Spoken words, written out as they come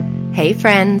Hey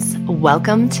friends,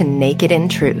 welcome to Naked in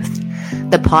Truth,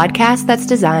 the podcast that's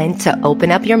designed to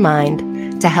open up your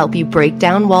mind to help you break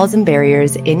down walls and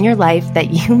barriers in your life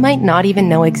that you might not even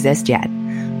know exist yet.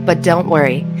 But don't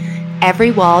worry,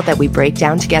 every wall that we break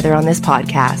down together on this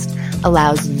podcast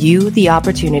allows you the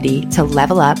opportunity to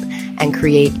level up and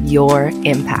create your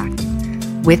impact.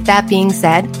 With that being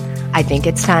said, I think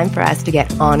it's time for us to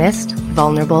get honest,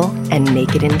 vulnerable, and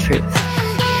naked in truth.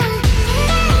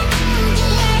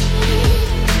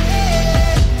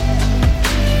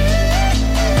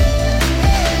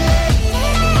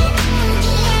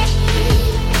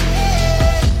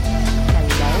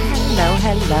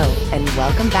 Hello, and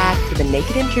welcome back to the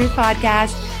Naked in Truth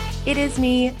podcast. It is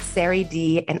me, Sari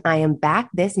D, and I am back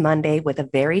this Monday with a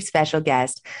very special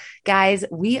guest. Guys,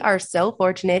 we are so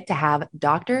fortunate to have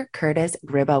Dr. Kurtis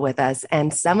Gryba with us,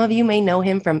 and some of you may know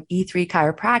him from E3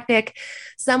 Chiropractic.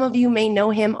 Some of you may know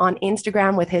him on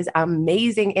Instagram with his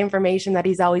amazing information that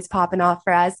he's always popping off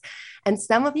for us. And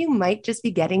some of you might just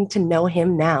be getting to know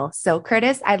him now. So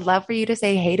Kurtis, I'd love for you to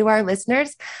say hey to our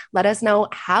listeners. Let us know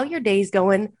how your day's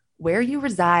going, where you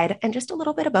reside, and just a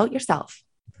little bit about yourself.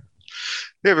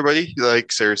 Hey, everybody.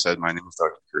 Like Sarah said, my name is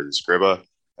Dr. Kurtis Gryba.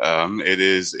 It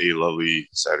is a lovely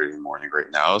Saturday morning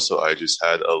right now, so I just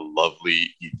had a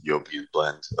lovely Ethiopian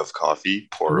blend of coffee.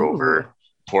 Pour over.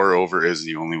 Pour over is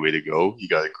the only way to go. You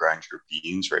got to grind your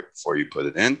beans right before you put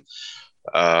it in.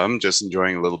 Just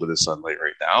enjoying a little bit of sunlight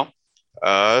right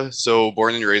now. So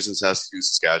born and raised in Saskatoon,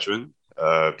 Saskatchewan,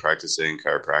 practicing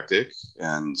chiropractic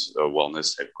and a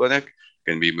wellness type clinic.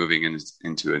 Going to be moving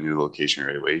into a new location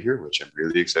right away here, which I'm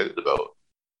really excited about.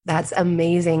 That's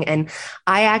amazing. And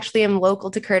I actually am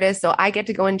local to Kurtis, so I get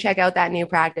to go and check out that new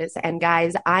practice. And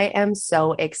guys, I am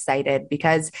so excited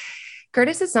because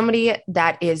Kurtis is somebody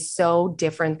that is so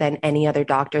different than any other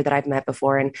doctor that I've met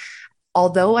before. And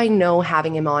although I know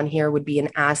having him on here would be an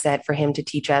asset for him to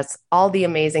teach us all the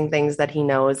amazing things that he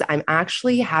knows, I'm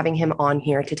actually having him on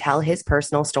here to tell his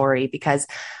personal story, because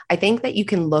I think that you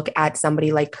can look at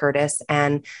somebody like Kurtis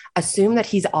and assume that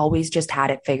he's always just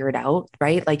had it figured out,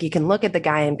 right? Like you can look at the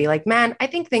guy and be like, man, I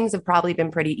think things have probably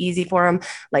been pretty easy for him.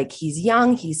 Like he's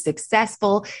young, he's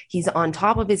successful, he's on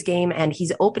top of his game, and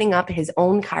he's opening up his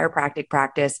own chiropractic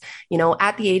practice. You know,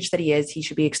 at the age that he is, he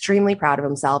should be extremely proud of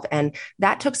himself. And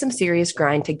that took some serious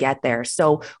grind to get there.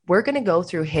 So we're going to go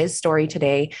through his story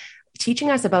today,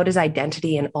 teaching us about his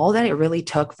identity and all that it really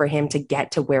took for him to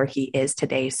get to where he is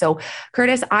today. So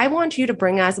Kurtis, I want you to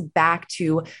bring us back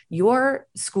to your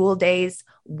school days.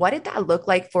 What did that look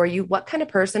like for you? What kind of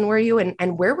person were you?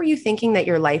 And where were you thinking that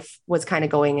your life was kind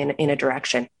of going in a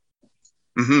direction?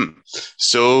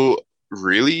 So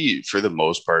really, for the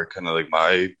most part, kind of like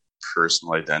my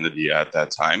personal identity at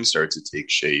that time started to take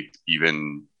shape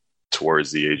even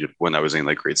towards the age of when I was in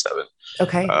like grade 7.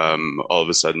 Okay. All of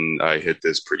a sudden I hit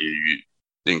this pretty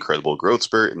incredible growth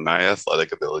spurt and my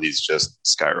athletic abilities just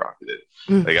skyrocketed.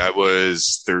 Like I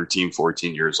was 13,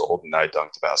 14 years old and I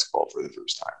dunked a basketball for the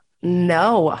first time.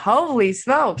 No, holy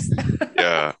smokes.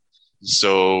 Yeah.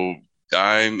 So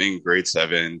I'm in grade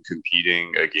 7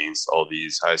 competing against all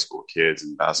these high school kids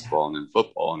in basketball and in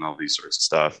football and all these sorts of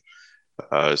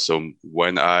stuff. So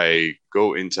when I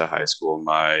go into high school,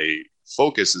 my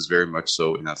focus is very much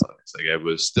so in athletics. Like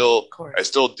I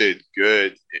still did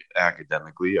good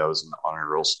academically. I was an honor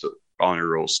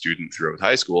roll student throughout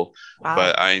high school,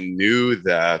 but I knew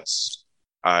that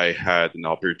I had an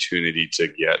opportunity to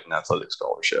get an athletic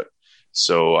scholarship.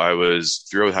 So I was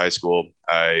throughout high school.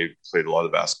 I played a lot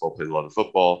of basketball, played a lot of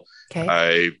football. Okay.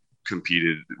 I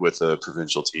competed with a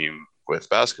provincial team with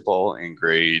basketball in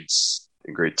grade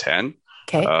 10.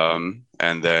 Okay.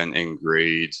 And then in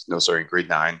grade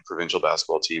 9, provincial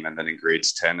basketball team. And then in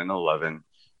grades 10 and 11,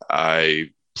 I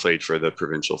played for the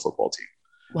provincial football team.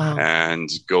 Wow.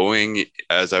 And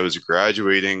as I was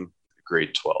graduating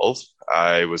grade 12,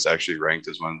 I was actually ranked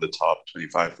as one of the top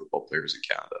 25 football players in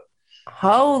Canada.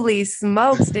 Holy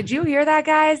smokes. Did you hear that,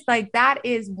 guys? Like that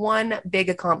is one big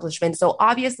accomplishment. So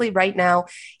obviously right now,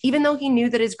 even though he knew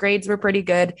that his grades were pretty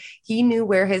good, he knew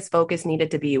where his focus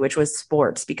needed to be, which was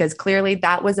sports, because clearly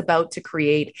that was about to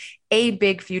create a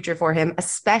big future for him,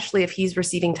 especially if he's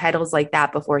receiving titles like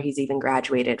that before he's even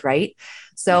graduated, right?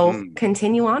 So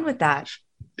continue on with that.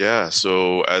 Yeah.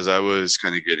 So as I was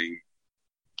kind of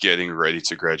getting ready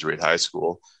to graduate high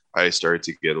school, I started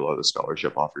to get a lot of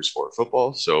scholarship offers for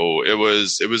football. So it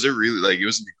was an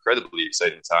incredibly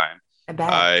exciting time. I bet.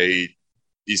 I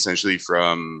essentially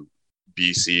from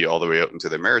BC all the way up into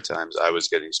the Maritimes, I was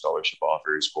getting scholarship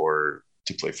offers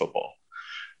to play football.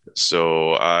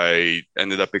 So I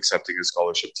ended up accepting a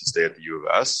scholarship to stay at the U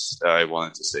of S. I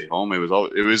wanted to stay home. It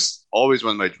was always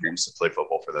one of my dreams to play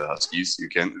football for the Huskies.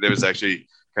 There was actually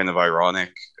kind of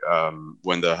ironic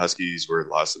when the Huskies were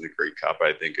last in the Grey Cup.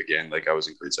 I think again, like I was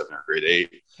in grade 7 or grade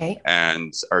 8, Okay.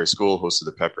 and our school hosted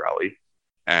a pep rally,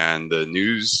 and the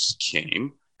news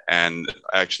came. And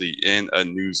actually, in a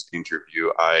news interview,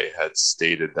 I had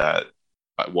stated that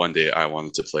one day I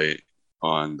wanted to play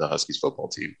on the Huskies football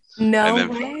team. And No then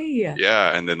way.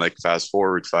 yeah, and then like fast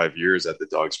forward 5 years at the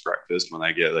Dogs Breakfast when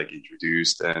I get like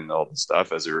introduced and all the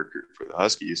stuff as a recruit for the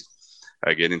Huskies,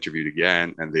 I get interviewed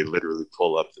again, and they literally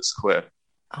pull up this clip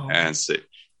Oh my, and say,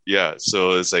 "Yeah,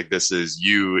 so it's like this is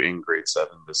you in grade 7.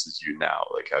 This is you now.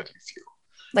 Like, how do you feel?"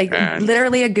 like And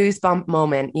literally a goosebump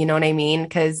moment, you know what I mean?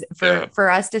 Because yeah, for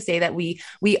us to say that we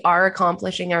are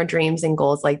accomplishing our dreams and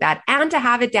goals like that, and to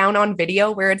have it down on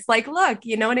video where it's like, look,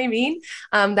 you know what I mean?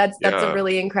 That's a yeah,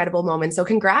 really incredible moment. So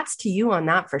congrats to you on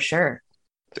that for sure.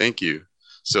 thank you.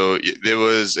 So it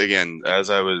was again as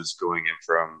I was going in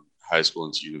from high school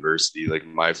into university, like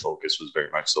my focus was very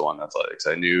much so on athletics.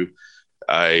 I knew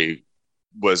I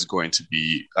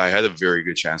I had a very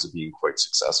good chance of being quite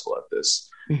successful at this.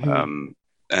 Hmm. Um,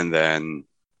 and then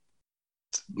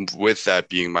with that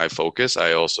being my focus,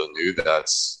 I also knew that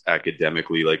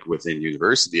academically, like within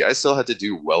university, I still had to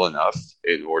do well enough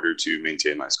in order to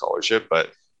maintain my scholarship.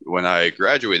 But when I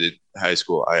graduated high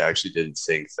school, I actually didn't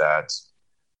think that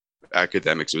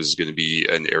academics was going to be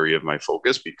an area of my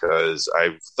focus because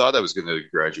I thought I was going to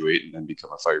graduate and then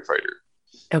become a firefighter.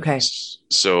 Okay.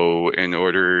 So, in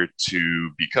order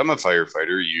to become a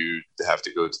firefighter, you have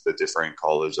to go to the different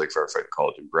college, like firefighter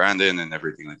college in Brandon and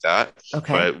everything like that.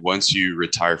 Okay. But once you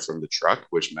retire from the truck,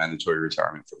 which mandatory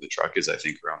retirement from the truck is, I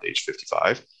think, around age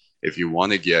 55, if you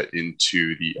want to get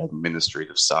into the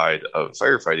administrative side of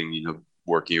firefighting,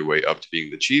 working your way up to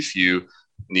being the chief, you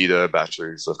need a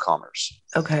bachelor's of commerce.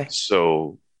 Okay.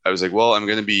 So I was like, well, I'm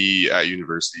going to be at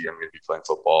university. I'm going to be playing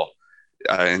football.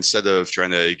 Instead of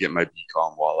trying to get my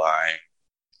BCom while I'm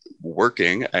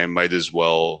working, I might as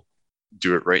well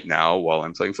do it right now while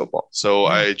I'm playing football. So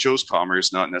Yeah. I chose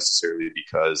commerce, not necessarily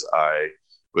because I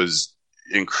was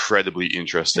incredibly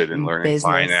interested in learning Business.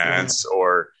 Yeah. finance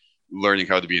or learning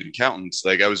how to be an accountant.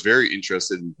 Like I was very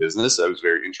interested in business. I was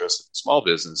very interested in small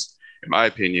business. In my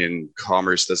opinion,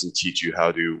 commerce doesn't teach you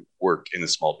how to work in a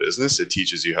small business. It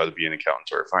teaches you how to be an accountant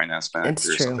or a finance It's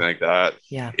manager or something true. like that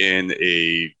Yeah. in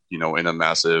a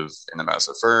massive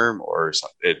firm, or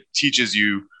something. It teaches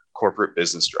you corporate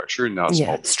business structure, not Yeah.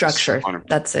 small business. Structure.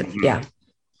 That's it. Mhm. Yeah.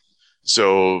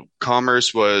 So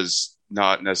commerce was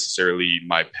not necessarily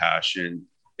my passion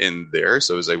in there.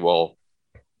 So it was like, well,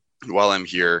 while I'm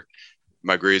here,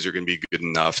 my grades are going to be good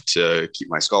enough to keep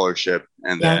my scholarship,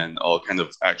 and Yeah. then I'll kind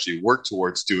of actually work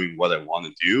towards doing what I want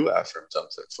to do after I'm done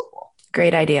playing football.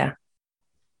 Great idea.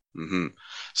 hmm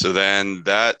So then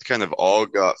that kind of all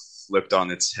got flipped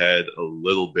on its head a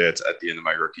little bit at the end of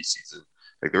my rookie season.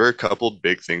 Like there were a couple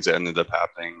big things that ended up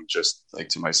happening just like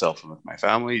to myself and with my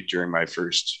family during my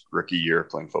first rookie year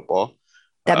playing football.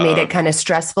 That made it Um, kind of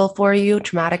stressful for you,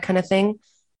 traumatic kind of thing.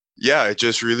 yeah, it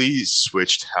just really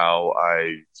switched how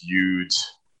I viewed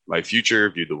my future,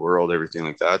 viewed the world, everything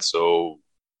like that. So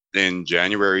in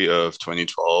January of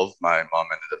 2012, my mom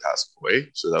ended up passing away.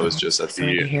 So that Oh, was I'm just so at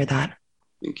sorry to the hear that.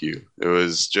 Thank you. It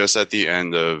was just at the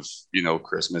end of,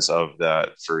 Christmas of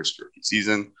that first rookie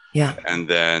season. Yeah. And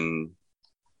then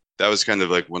that was kind of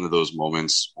like one of those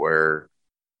moments where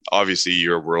obviously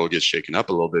your world gets shaken up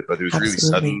a little bit, but it was really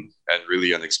Absolutely. sudden and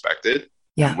really unexpected. And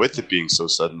Yeah. with it being so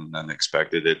sudden and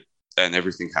unexpected, and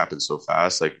everything happened so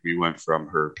fast. Like we went from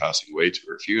her passing away to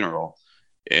her funeral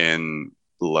in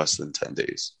less than 10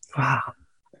 days. Wow.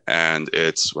 And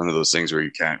it's one of those things where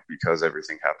you can't, because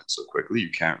everything happened so quickly, you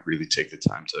can't really take the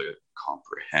time to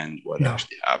comprehend what No.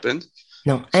 actually happened.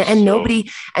 No. So,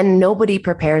 And nobody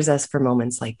prepares us for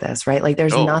moments like this, right? Like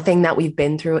there's no. nothing that we've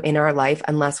been through in our life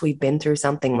unless we've been through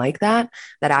something like that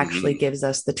that actually hmm gives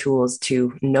us the tools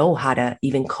to know how to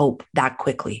even cope that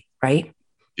quickly, right?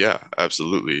 Yeah,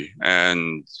 absolutely.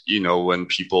 And, when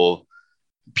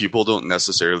people don't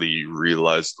necessarily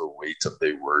realize the weight of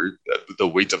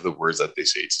the words that they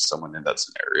say to someone in that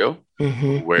scenario, Mm-hmm.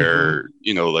 Mm-hmm. where,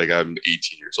 like I'm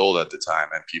 18 years old at the time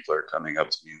and people are coming up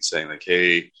to me and saying like,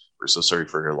 hey, we're so sorry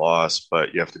for your loss,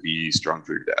 but you have to be strong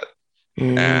for your dad.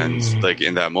 And Mm. like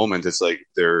in that moment, it's like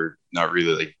they're not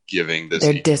really like giving this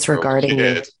They're 18-year-old disregarding you.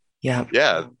 kid, Yeah,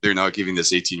 yeah, they're not giving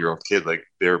this 18-year-old kid like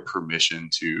their permission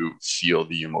to feel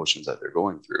the emotions that they're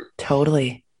going through.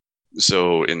 totally.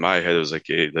 So in my head, it was like,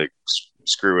 hey, like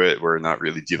screw it, we're not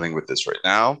really dealing with this right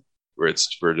now. We're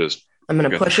just I'm going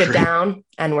to gonna push it down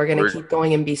and we're going to we're keep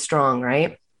going and be strong,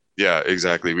 right? Yeah,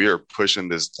 exactly. We were pushing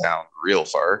this down real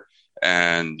far.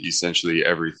 And essentially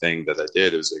everything that I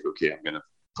did was like, okay, I'm going to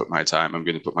put my time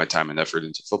and effort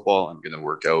into football. I'm going to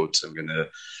work out. I'm going to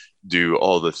do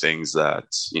all the things that,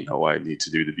 I need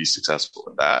to do to be successful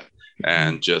in that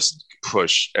and just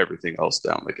push everything else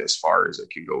down like as far as I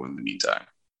can go in the meantime.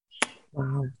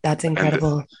 Wow, that's And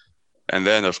incredible. and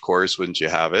then of course, wouldn't you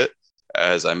have it,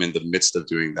 as I'm in the midst of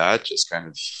doing that, just kind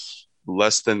of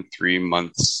less than 3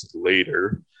 months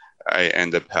later, I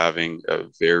end up having a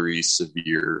very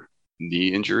severe knee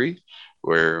injury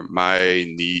where my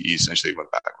knee essentially went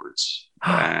backwards.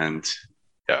 And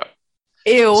yeah,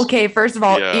 Ew. Okay. First of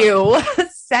all, yeah, ew.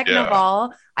 Second of yeah,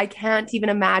 all, I can't even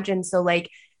imagine. So, like,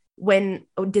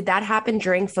 did that happen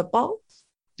during football?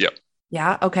 yeah,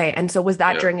 Yeah. Okay. And so, was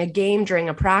that yeah. during a game, during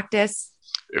a practice?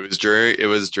 It was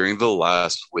during the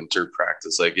last winter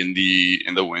practice. Like in the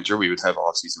winter, we would have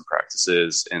off season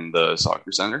practices in the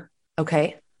soccer center,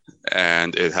 Okay.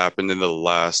 and it happened in the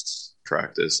last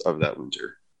practice of that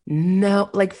winter. No,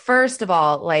 like, first of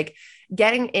all, like,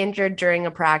 getting injured during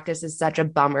a practice is such a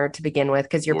bummer to begin with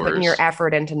because Of you're putting your course,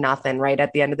 effort into nothing, right?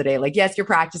 At the end of the day, like, yes, you're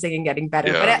practicing and getting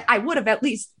better, but yeah. I would have at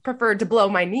least preferred to blow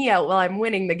my knee out while I'm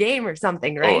winning the game or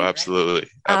something, Oh, right? absolutely,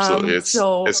 absolutely. Um, It's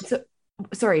so, it's. so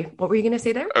sorry, what were you going to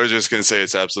say there? I was just gonna say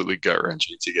it's absolutely gut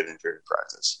wrenching to get injured in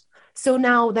practice. So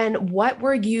now then what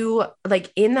were you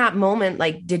like in that moment?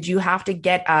 Like, did you have to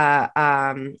get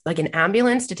like an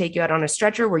ambulance to take you out on a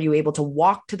stretcher? Were you able to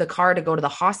walk to the car to go to the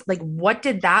hospital? Like, what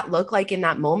did that look like in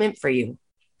that moment for you?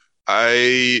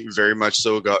 I very much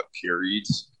so got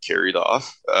carried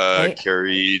off, Okay.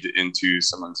 carried into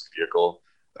someone's vehicle.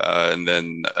 And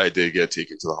then I did get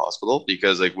taken to the hospital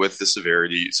because, like, with the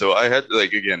severity, so I had,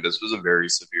 like, again, this was a very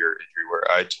severe injury where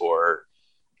I tore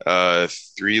uh,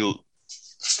 three,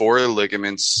 four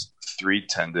ligaments, three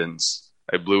tendons.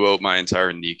 I blew out my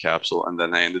entire knee capsule, and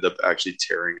then I ended up actually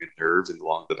tearing a nerve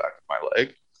along the back of my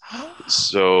leg.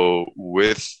 So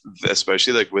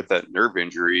especially like with that nerve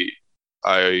injury,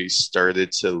 I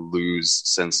started to lose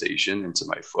sensation into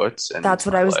my foot and That's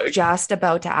into what my I was leg. just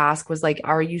about to ask was like,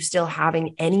 are you still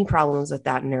having any problems with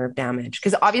that nerve damage?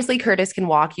 Because obviously Curtis can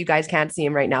walk. You guys can't see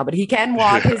him right now, but he can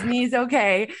walk. His Yeah, knee's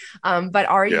okay. But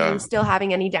are you yeah, still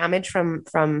having any damage from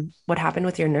what happened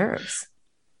with your nerves?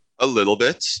 a little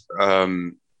bit.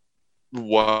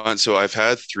 So I've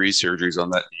had three surgeries on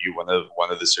that knee.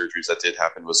 One of the surgeries that did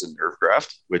happen was a nerve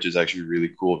graft, which is actually really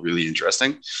cool, really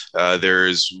interesting.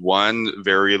 There's one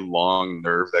very long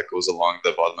nerve that goes along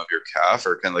the bottom of your calf,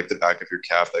 or kind of like the back of your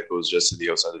calf, that goes just to the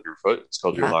outside of your foot. It's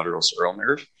called your Yeah. lateral sural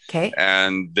nerve, Okay.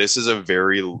 and it's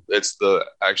the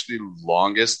actually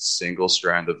longest single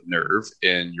strand of nerve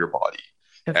in your body,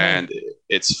 Okay. and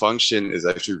its function is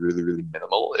actually really, really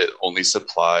minimal. It only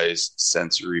supplies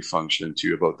sensory function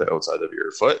to about the outside of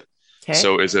your foot. Okay.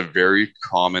 So it's a very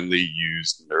commonly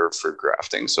used nerve for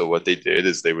grafting. So what they did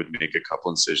is they would make a couple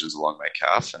incisions along my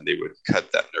calf and they would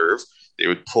cut that nerve. They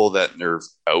would pull that nerve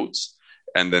out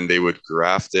and then they would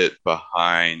graft it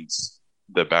behind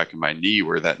the back of my knee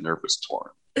where that nerve was torn.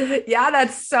 Yeah,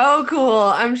 that's so cool.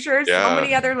 I'm sure so Yeah,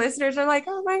 many other listeners are like,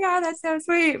 oh my God, that's so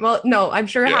sweet. Well, no, I'm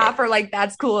sure yeah, half are like,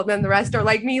 that's cool. And then the rest are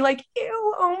like me, like,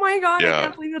 ew, oh my God, I yeah,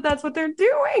 can't believe that that's what they're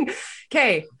doing.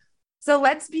 Okay. So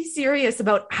let's be serious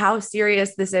about how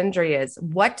serious this injury is.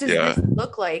 What does yeah, this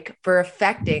look like for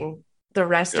affecting the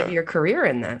rest of yeah. your career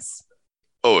in this?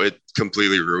 Oh, it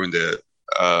completely ruined it.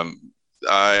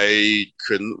 I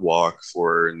couldn't walk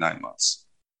for 9 months.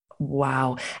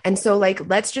 Wow. And so, like,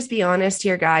 let's just be honest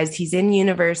here, guys. He's in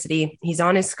university, he's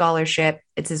on his scholarship,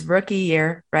 it's his rookie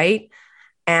year, right?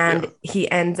 Yeah. And he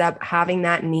ends up having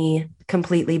that knee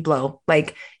completely blow.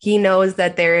 Like, he knows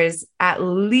that there is at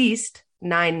least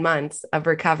 9 months of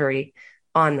recovery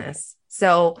on this.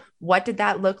 So, what did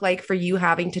that look like for you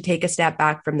having to take a step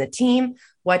back from the team?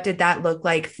 What did that look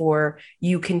like for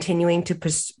you continuing to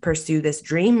pursue this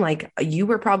dream? Like, you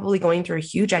were probably going through a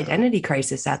huge identity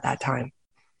crisis at that time.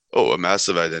 Oh, a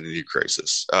massive identity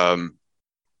crisis.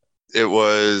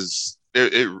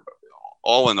 It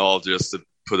all in all, just to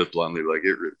put it bluntly, like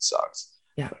it really sucks.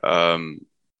 Yeah. Um,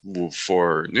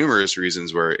 for numerous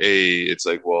reasons. Where it's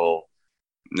like, well,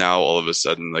 now all of a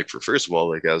sudden, like, for first of all,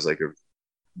 like, as like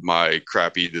my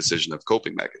crappy decision of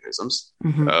coping mechanisms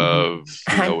Mm-hmm, mm-hmm. of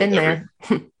I've with been every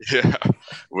there. yeah,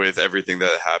 with everything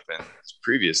that happened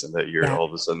previous in that year, Yeah. all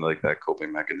of a sudden, like, that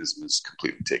coping mechanism is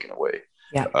completely taken away.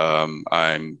 Yeah.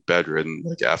 I'm bedridden.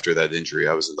 Like, after that injury,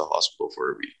 I was in the hospital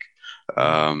for a week.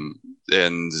 Wow.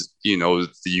 And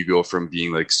you go from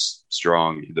being like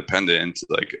strong, independent,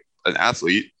 like an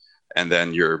athlete, and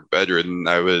then you're bedridden.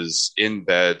 I was in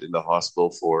bed in the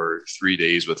hospital for 3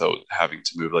 days without having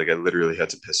to move. Like, I literally had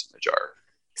to piss in a jar.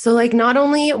 So, like, not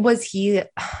only was he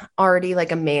already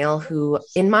like a male who,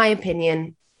 in my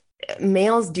opinion,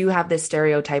 males do have this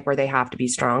stereotype where they have to be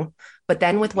strong. But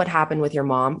then with what happened with your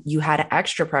mom, you had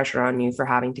extra pressure on you for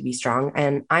having to be strong.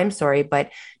 And I'm sorry,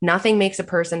 but nothing makes a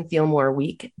person feel more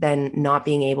weak than not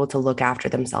being able to look after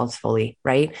themselves fully,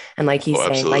 right? And like he's Oh,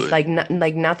 saying, absolutely.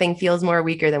 like nothing feels more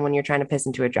weaker than when you're trying to piss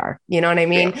into a jar. You know what I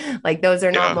Yeah. mean? Like those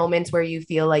are not Yeah. moments where you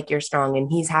feel like you're strong, and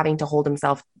he's having to hold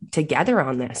himself together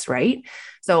on this, right?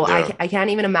 So Yeah. I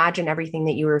can't even imagine everything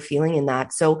that you were feeling in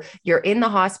that. So you're in the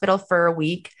hospital for a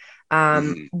week.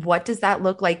 hmm What does that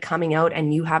look like coming out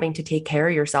and you having to take care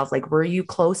of yourself? Like, were you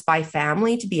close by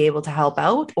family to be able to help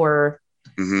out, or?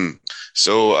 hmm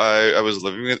So I was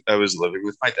living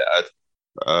with my dad,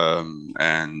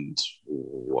 and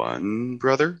one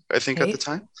brother, I think at the Okay.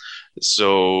 time.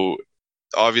 So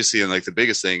obviously, and like the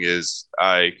biggest thing is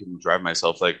I can drive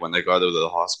myself. Like when I got out of the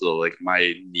hospital, like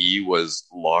my knee was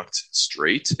locked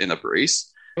straight in a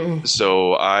brace. Mm.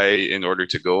 So in order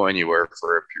to go anywhere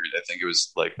for a period, I think it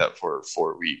was like that for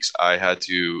 4 weeks, I had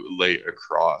to lay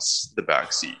across the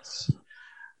back seats.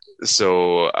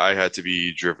 So I had to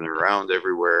be driven around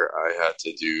everywhere. I had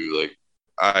to do like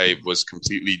I was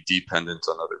completely dependent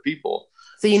on other people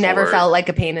So you never for felt like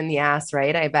a pain in the ass,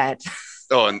 right? I bet.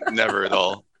 oh, never at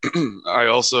all. I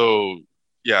also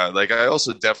yeah, like I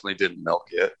also definitely didn't milk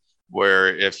it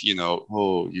where if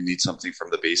oh, you need something from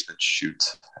the basement, shoot,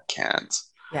 I can't.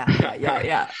 Yeah, yeah, yeah,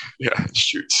 yeah. Yeah,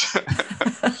 shoot.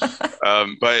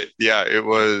 But yeah, it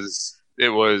was,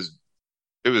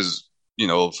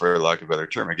 for lack of a better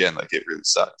term, again, like it really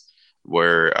sucked,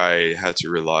 where I had to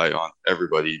rely on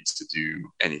everybody to do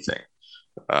anything.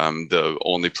 The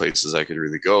only places I could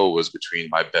really go was between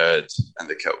my bed and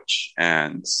the couch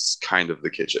and kind of the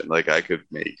kitchen. Like I could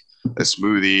make a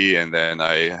smoothie, and then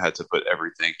I had to put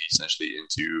everything essentially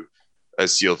into a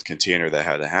sealed container that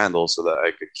had a handle so that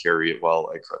I could carry it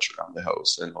while I crutch around the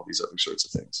house and all these other sorts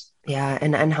of things. Yeah,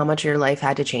 and how much your life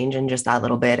had to change in just that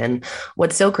little bit. And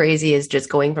what's so crazy is just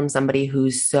going from somebody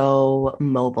who's so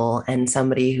mobile and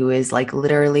somebody who is like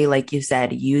literally, like you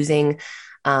said, using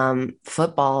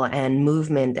football and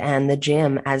movement and the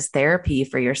gym as therapy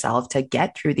for yourself to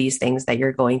get through these things that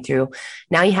you're going through.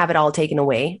 Now you have it all taken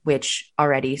away, which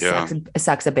already Yeah,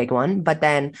 sucks a big one. But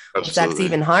then what sucks absolutely.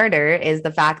 even harder is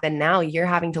the fact that now you're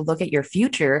having to look at your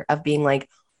future of being like,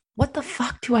 what the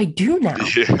fuck do I do now?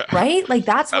 Yeah, Right? Like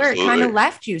that's where it kind of absolutely.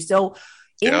 left you. So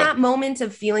in Yeah, that moment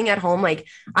of feeling at home, like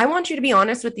I want you to be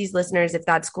honest with these listeners if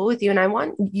that's cool with you.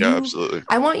 And yeah, absolutely.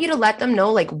 I want you to let them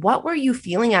know, like, what were you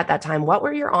feeling at that time? What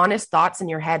were your honest thoughts in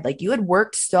your head? Like you had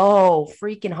worked so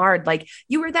freaking hard. Like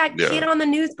you were that kid Yeah, on the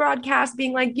news broadcast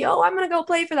being like, yo, I'm going to go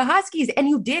play for the Huskies. And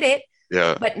you did it,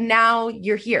 yeah, but now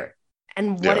you're here.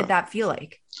 And what did yeah. that feel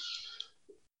like?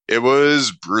 It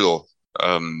was brutal.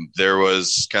 There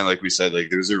was kind of like we said, like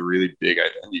there was a really big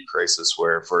identity crisis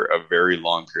where for a very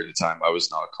long period of time I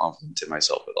was not confident in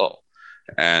myself at all.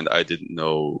 And I didn't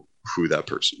know who that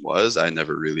person was. I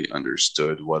never really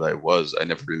understood what I was. I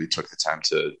never really took the time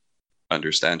to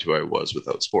understand who I was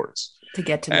without sports. To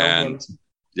get to know And him.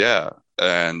 yeah,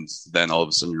 and then all of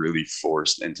a sudden you're really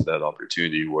forced into that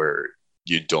opportunity where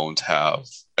you don't have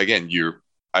again,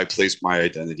 I placed my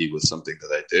identity with something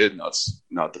that I did,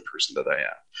 not the person that I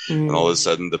am. And all of a Mm-hmm.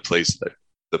 sudden the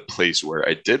place where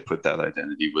I did put that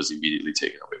identity was immediately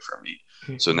taken away from me.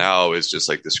 So Mm-hmm. now it's just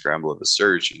like the scramble of a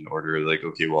search in order like,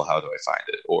 okay, well, how do I find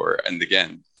it? Or and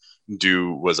again,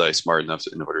 was I smart enough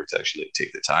in order to actually like,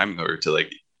 take the time in order to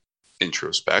like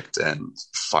introspect and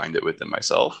find it within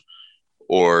myself?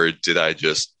 Or did I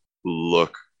just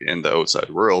look in the outside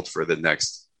world for the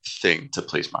next thing to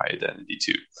place my identity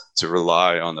to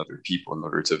rely on other people in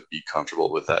order to be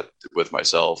comfortable with that, with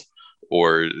myself?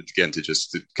 Or again,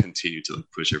 to continue to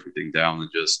push everything down and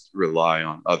just rely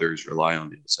on others, rely on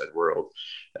the outside world,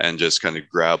 and just kind of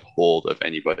grab hold of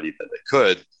anybody that I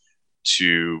could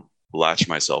to latch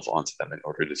myself onto them in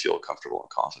order to feel comfortable and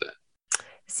confident.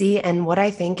 See, and what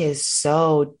I think is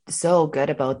so, so good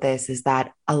about this is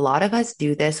that a lot of us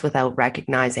do this without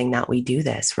recognizing that we do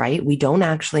this, right? We don't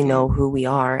actually Mm-hmm. know who we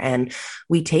are. And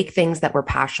we take things that we're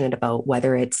passionate about,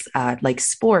 whether it's like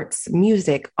sports,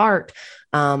 music, art,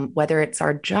 whether it's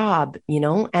our job,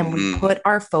 and we Mm-hmm. put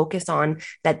our focus on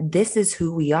that this is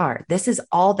who we are. This is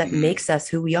all that Mm-hmm. makes us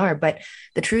who we are. But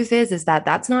the truth is that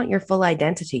that's not your full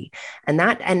identity.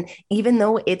 And even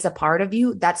though it's a part of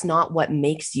you, that's not what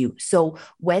makes you. So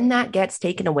when that gets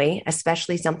taken away,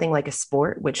 especially something like a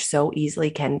sport, which so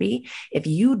easily can be, if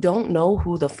you don't know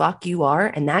who the fuck you are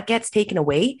and that gets taken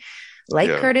away, Like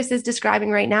Yeah. Kurtis is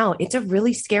describing right now, it's a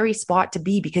really scary spot to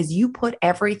be because you put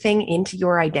everything into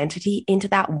your identity, into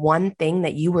that one thing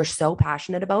that you were so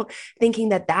passionate about, thinking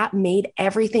that that made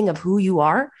everything of who you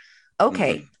are.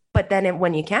 Okay. Hmm. But then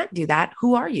when you can't do that,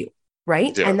 who are you?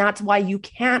 Right. Yeah. And that's why you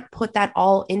can't put that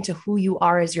all into who you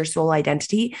are as your sole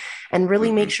identity and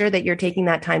really make Hmm. sure that you're taking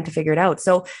that time to figure it out.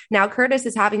 So now Kurtis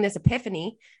is having this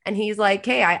epiphany and he's like,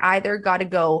 hey, I either got to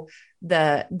go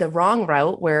the wrong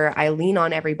route where I lean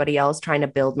on everybody else trying to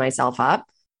build myself up,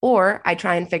 or I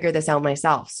try and figure this out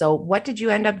myself. So what did you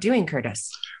end up doing,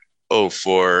 Kurtis? Oh,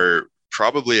 for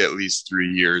probably at least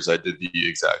 3 years, I did the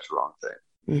exact wrong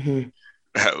Mm-hmm. thing.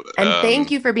 And thank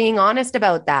you for being honest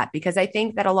about that, because I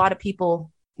think that a lot of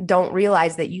people don't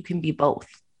realize that you can be both.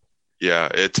 Yeah,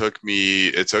 it took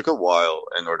a while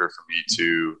in order for me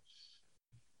to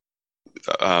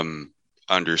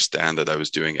understand that I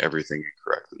was doing everything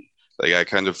incorrectly. Like I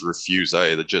kind of refuse,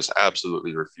 I just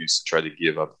absolutely refuse to try to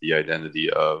give up the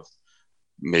identity of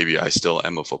maybe I still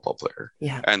am a football player.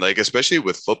 Yeah. And like, especially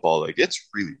with football, like it's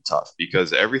really tough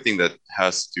because everything that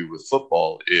has to do with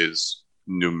football is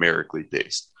numerically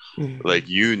based. Mm-hmm. Like,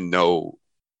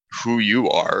 who you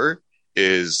are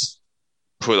is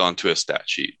put onto a stat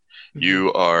sheet. Mm-hmm.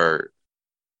 You are,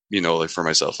 like for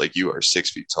myself, like you are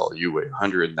 6 feet tall, you weigh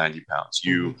 190 pounds,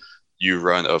 Mm-hmm. you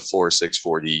run a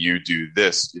 4.640, you do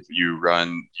this, if you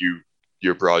run,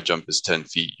 your broad jump is 10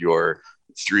 feet, your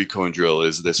three cone drill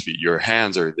is this feet, your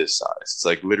hands are this size. It's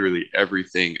like literally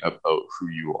everything about who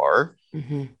you are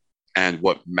Mm-hmm. and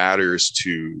what matters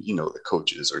to, the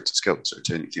coaches or to scouts or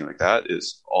to anything like that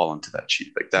is all into that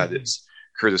sheet. Like that Mm-hmm. is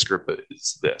Kurtis Gryba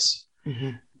is this.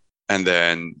 Mm-hmm. And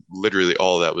then literally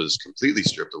all that was completely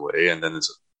stripped away. And then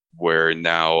it's where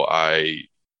now I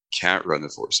can't run a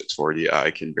 4.640.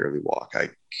 I can barely walk. I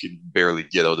can barely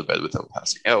get out of bed without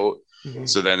passing out. Mm-hmm.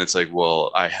 So then it's like,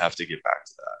 well, I have to get back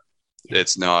to that. Yeah.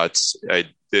 It's not,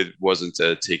 it wasn't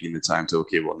taking the time to,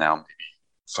 okay, well, now maybe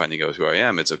finding out who I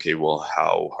am. It's okay, well,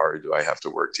 how hard do I have to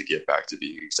work to get back to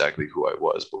being exactly who I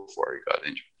was before I got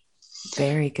injured?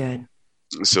 Very good.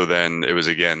 So then it was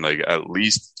again like at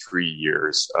least 3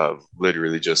 years of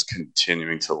literally just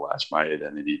continuing to latch my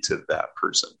identity to that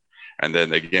person. And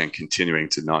then again, continuing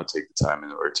to not take the time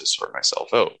in order to sort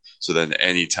myself out. So then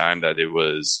any time that it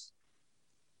was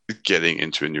getting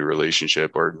into a new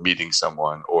relationship or meeting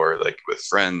someone or like with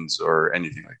friends or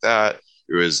anything like that,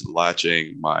 it was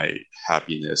latching my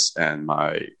happiness and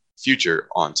my future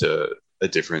onto a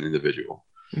different individual.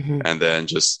 Mm-hmm. And then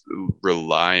just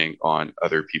relying on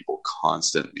other people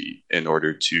constantly in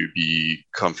order to be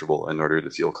comfortable, in order to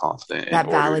feel confident, in That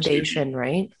order to be. validation,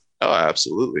 right? Oh,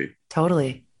 absolutely.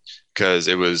 Totally. Because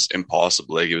it was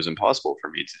impossible. Like it was impossible for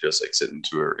me to just like sit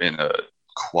in a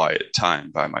quiet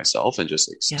time by myself and just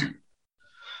like Yeah. stew.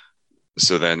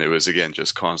 So then it was again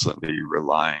just constantly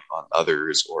relying on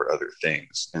others or other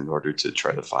things in order to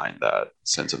try to find that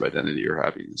sense of identity or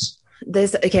happiness.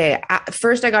 Okay,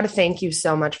 first I got to thank you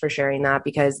so much for sharing that,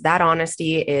 because that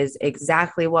honesty is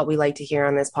exactly what we like to hear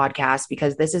on this podcast,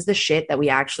 because this is the shit that we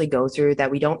actually go through that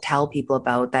we don't tell people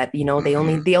about, that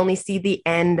Mm-hmm. they only see the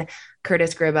end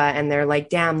Kurtis Gryba and they're like,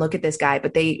 damn, look at this guy,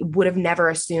 but they would have never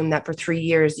assumed that for 3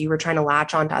 years you were trying to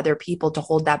latch on to other people to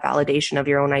hold that validation of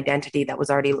your own identity that was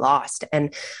already lost.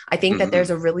 And I think that Mm-hmm. there's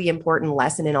a really important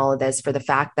lesson in all of this, for the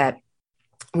fact that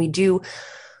we do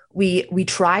we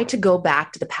try to go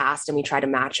back to the past and we try to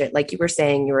match it. Like you were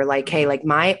saying, you were like, hey, like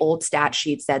my old stat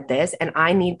sheet said this, and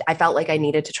I felt like I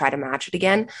needed to try to match it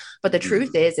again. But the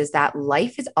truth Mm-hmm. is that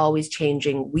life is always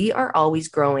changing, we are always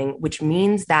growing, which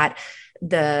means that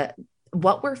the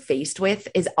what we're faced with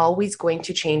is always going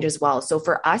to change as well. So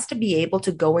for us to be able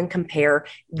to go and compare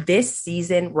this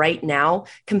season right now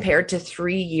compared to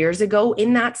 3 years ago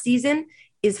in that season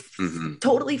is Mm-hmm.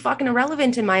 totally fucking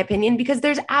irrelevant in my opinion, because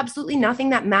there's absolutely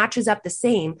nothing that matches up the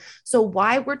same. So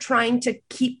why we're trying to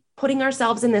keep putting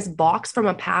ourselves in this box from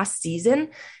a past season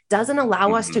doesn't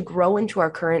allow us Mm-hmm. to grow into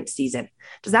our current season.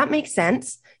 Does that make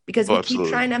sense? Because Oh, we keep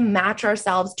absolutely. trying to match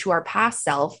ourselves to our past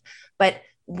self, but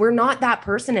we're not that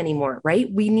person anymore, right?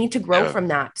 We need to grow Yeah. from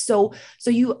that. So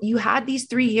you had these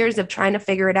 3 years of trying to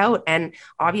figure it out, and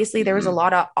obviously there was a Mm-hmm.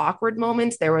 lot of awkward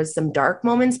moments, there was some dark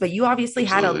moments, but you obviously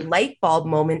had a Absolutely. light bulb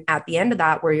moment at the end of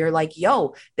that where you're like,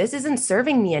 yo, this isn't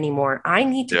serving me anymore, I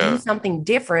need to do Yeah. something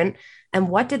different. And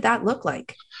what did that look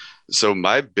like? So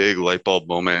my big light bulb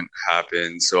moment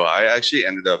happened. So I actually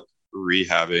ended up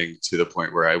rehabbing to the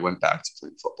point where I went back to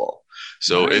playing football.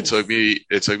 So Nice. it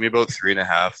took me about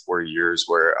 3.5, 4 years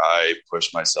where I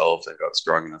pushed myself and got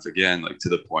strong enough again, like to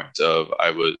the point of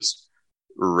I was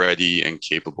ready and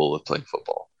capable of playing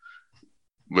football,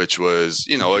 which was,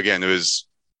 again, it was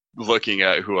looking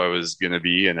at who I was going to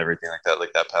be and everything like that.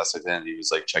 Like that past identity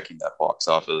was like checking that box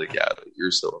off of like, yeah, like,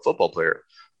 you're still a football player.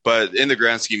 But in the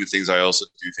grand scheme of things, I also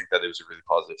do think that it was a really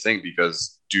positive thing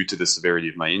because due to the severity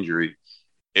of my injury,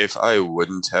 if I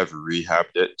wouldn't have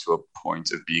rehabbed it to a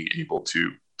point of being able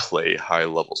to play high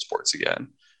level sports again,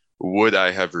 would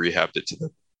I have rehabbed it to the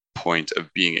point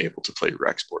of being able to play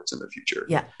rec sports in the future?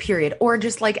 Yeah, period. Or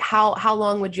just like how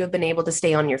long would you have been able to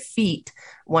stay on your feet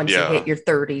once you hit Yeah. your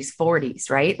 30s, 40s,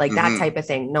 right? Like that Hmm. type of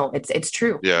thing. No, it's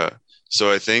true. Yeah. So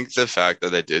I think the fact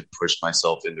that I did push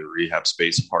myself into rehab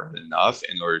space hard enough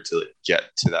in order to get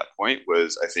to that point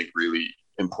was, I think, really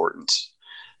important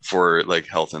for like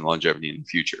health and longevity in the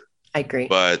future. I agree.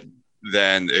 But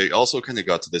then it also kind of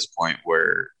got to this point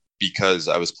where because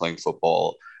I was playing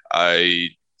football, I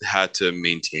had to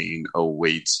maintain a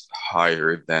weight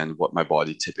higher than what my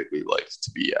body typically likes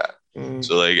to be at. Mm,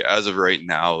 So like as of right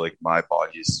now, like my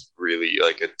body is really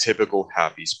like a typical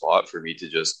happy spot for me to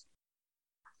just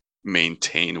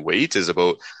maintain weight is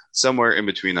about somewhere in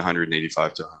between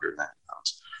 185 to 190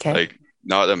 pounds. okay, Like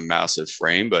not a massive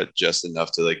frame, but just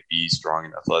enough to like be strong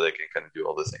and athletic and kind of do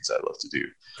all the things I love to do.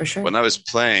 for sure. When I was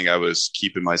playing, I was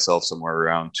keeping myself somewhere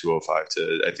around 205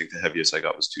 to I think the heaviest I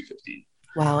got was 215.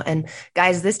 Wow. And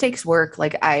guys, this takes work.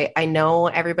 Like I know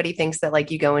everybody thinks that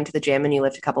like you go into the gym and you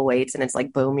lift a couple weights and it's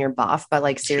like boom, you're buff. But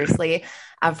like seriously,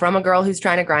 from a girl who's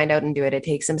trying to grind out and do it, it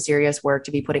takes some serious work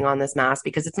to be putting on this mass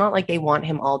because it's not like they want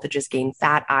him all to just gain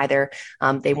fat either.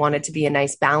 They want it to be a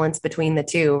nice balance between the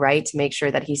two, right? To make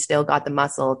sure that he's still got the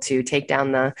muscle to take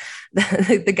down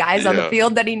the guys on the Yeah.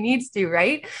 field that he needs to,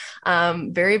 right?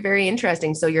 Very, very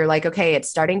interesting. So you're like, okay, it's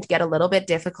starting to get a little bit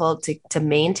difficult to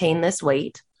maintain this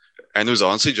weight And it was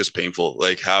honestly just painful.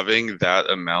 Like having that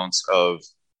amount of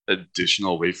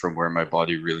additional weight from where my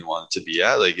body really wanted to be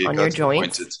at, like it on your got to the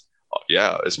point joints. it's yeah,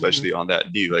 Mm-hmm. especially on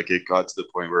that knee. Like it got to the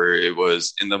point where it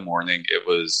was in the morning, it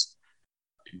was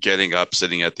getting up,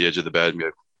 sitting at the edge of the bed, and be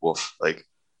like, "Woof!" Like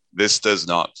this does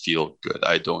not feel good.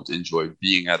 I don't enjoy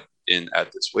being at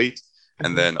this weight, and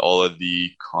Mm-hmm. then all of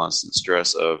the constant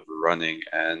stress of running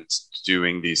and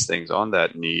doing these things on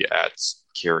that knee at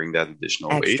carrying that additional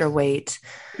weight. Extra weight.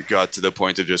 It got to the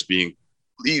point of just being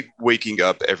waking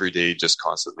up every day, just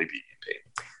constantly being in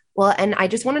pain. Well, and I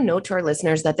just want to note to our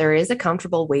listeners that there is a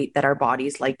comfortable weight that our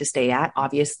bodies like to stay at.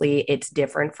 Obviously, it's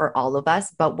different for all of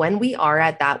us, but when we are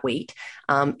at that weight,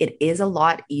 it is a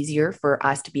lot easier for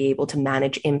us to be able to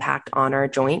manage impact on our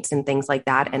joints and things like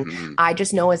that. And Mm-hmm. I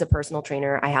just know as a personal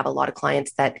trainer, I have a lot of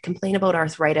clients that complain about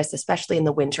arthritis, especially in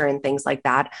the winter and things like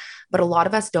that. But a lot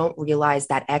of us don't realize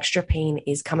that extra pain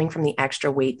is coming from the extra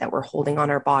weight that we're holding on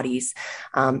our bodies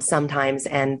sometimes,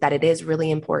 and that it is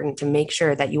really important to make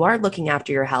sure that you are looking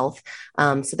after your health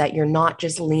so that you're not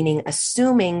just leaning,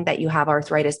 assuming that you have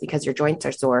arthritis because your joints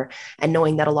are sore, and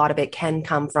knowing that a lot of it can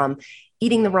come from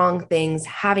eating the wrong things,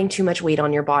 having too much weight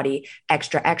on your body,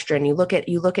 extra. And you look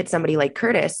at somebody like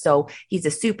Kurtis. So he's a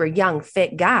super young,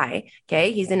 fit guy.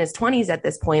 Okay. He's in his 20s at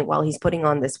this point while he's putting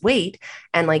on this weight.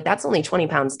 And like that's only 20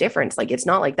 pounds difference. Like it's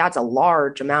not like that's a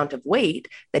large amount of weight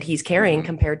that he's carrying Mm-hmm.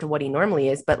 compared to what he normally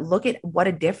is. But look at what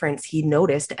a difference he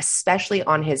noticed, especially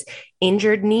on his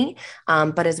injured knee,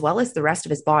 but as well as the rest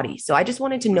of his body. So I just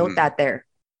wanted to note Mm-hmm. that there.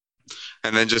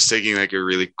 And then just taking like a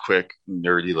really quick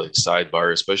nerdy like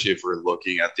sidebar, especially if we're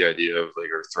looking at the idea of like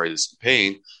arthritis and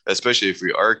pain, especially if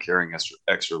we are carrying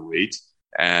extra weight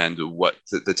and what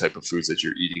the type of foods that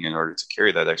you're eating in order to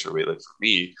carry that extra weight. Like for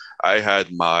me, I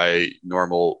had my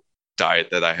normal diet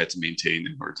that I had to maintain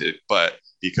in order to, but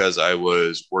because I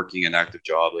was working an active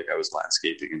job, like I was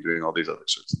landscaping and doing all these other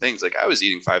sorts of things, like I was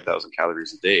eating 5,000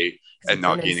 calories a day Because and you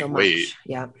put not in so gaining weight. much.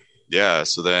 Yeah. Yeah.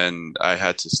 So then I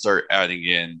had to start adding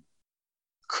in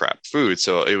crap food.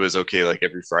 So it was okay. Like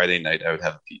every Friday night, I would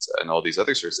have a pizza and all these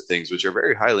other sorts of things, which are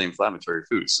very highly inflammatory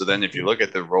foods. So then, if you Mm-hmm. look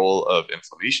at the role of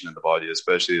inflammation in the body,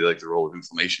 especially like the role of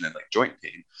inflammation in like joint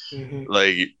pain, Mm-hmm.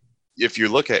 like if you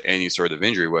look at any sort of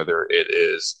injury, whether it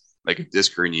is like a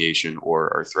disc herniation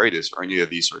or arthritis or any of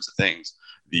these sorts of things,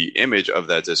 the image of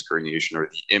that disc herniation or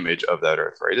the image of that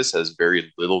arthritis has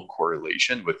very little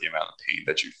correlation with the amount of pain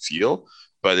that you feel,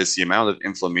 but it's the amount of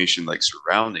inflammation like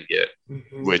surrounding it,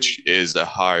 Mm-hmm. which is a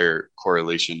higher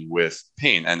correlation with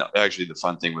pain. And actually, the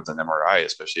fun thing with an MRI,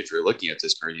 especially if you're looking at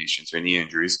disc herniations or knee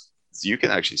injuries, is you can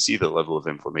actually see the level of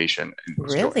inflammation in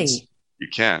those joints. Really? You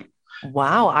can.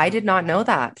 Wow, I did not know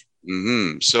that.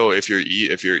 So if you're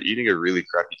eating a really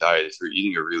crappy diet, if you're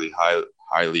eating a really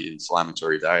highly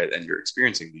inflammatory diet, and you're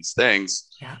experiencing these things,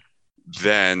 Yeah.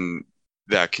 then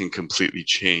that can completely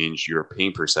change your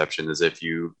pain perception. As if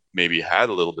you maybe had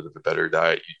a little bit of a better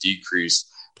diet, you decrease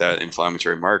that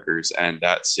inflammatory markers, and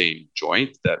that same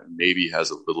joint that maybe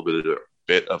has a little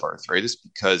bit of arthritis,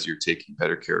 because you're taking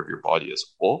better care of your body as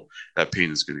a whole, that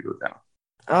pain is going to go down.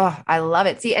 Oh, I love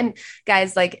it. See, and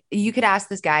guys, like you could ask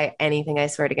this guy anything, I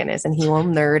swear to goodness, and he will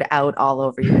nerd out all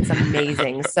over you. It's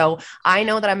amazing. So I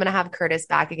know that I'm going to have Kurtis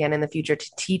back again in the future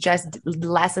to teach us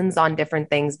lessons on different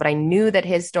things, but I knew that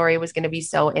his story was going to be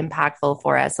so impactful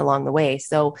for us along the way.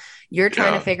 So you're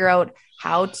trying to Yeah. figure out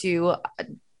how to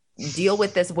deal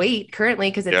with this weight currently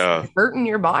because it's Yeah. hurting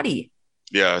your body.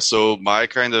 Yeah. So my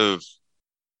kind of,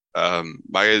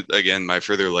 my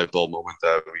further light bulb moment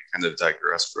that we kind of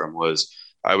digressed from was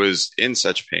I was in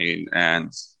such pain,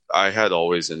 and I had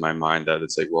always in my mind that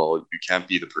it's like, well, you can't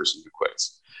be the person who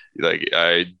quits. Like,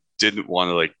 I didn't want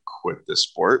to like quit the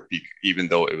sport, even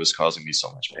though it was causing me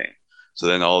so much pain. So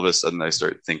then all of a sudden I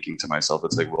started thinking to myself,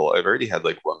 it's like, well, I've already had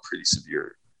like one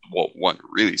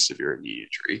really severe knee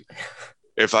injury.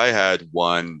 If I had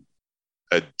one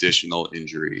additional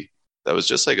injury that was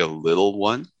just like a little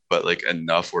one, but like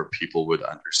enough where people would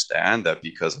understand that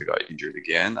because I got injured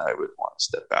again, I would want to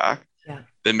step back. Yeah.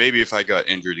 Then maybe if I got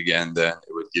injured again, then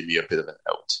it would give me a bit of an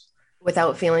out.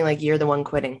 Without feeling like you're the one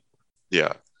quitting.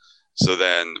 Yeah. So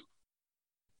then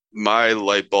my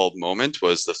light bulb moment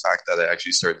was the fact that I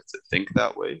actually started to think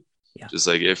that way. Yeah. Just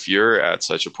like, if you're at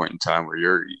such a point in time where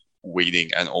you're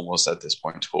waiting and almost at this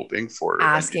point hoping for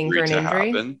Asking for an injury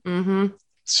happen, mm-hmm.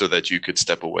 so that you could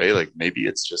step away, like maybe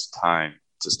it's just time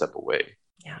to step away.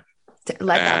 Yeah.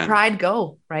 Let that pride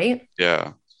go, right?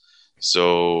 Yeah.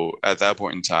 So at that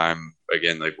point in time,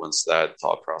 again, like once that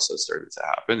thought process started to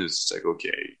happen, it's like,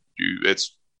 okay,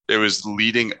 it was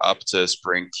leading up to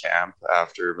spring camp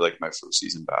after like my first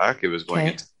season back. It was going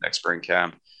into the next spring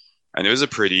camp. And it was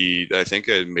I think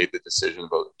I made the decision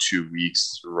about 2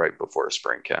 weeks right before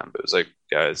spring camp. It was like,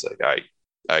 guys, like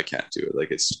I can't do it.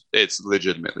 Like it's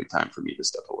legitimately time for me to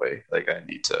step away. Like I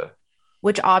need to.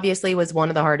 Which obviously was one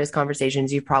of the hardest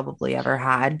conversations you probably ever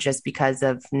had, just because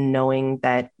of knowing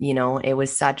that, you know, it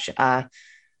was such a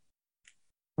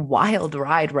wild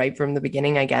ride right from the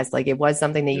beginning, I guess. Like it was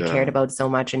something that you cared about so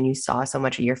much and you saw so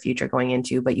much of your future going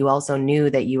into, but you also knew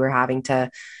that you were having to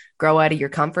grow out of your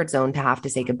comfort zone to have to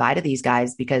say goodbye to these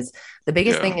guys. Because the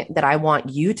biggest thing that I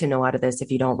want you to know out of this, if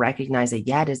you don't recognize it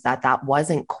yet, is that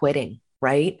wasn't quitting.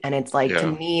 Right. And it's like, to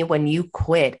me, when you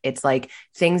quit, it's like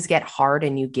things get hard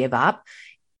and you give up.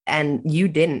 And you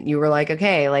didn't. You were like,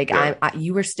 okay, like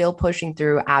you were still pushing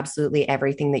through absolutely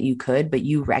everything that you could, but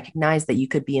you recognized that you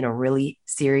could be in a really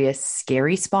serious,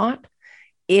 scary spot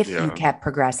if you kept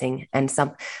progressing. And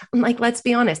like, let's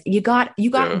be honest, you got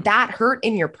that hurt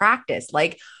in your practice.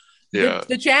 Like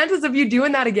the chances of you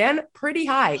doing that again, pretty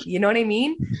high. You know what I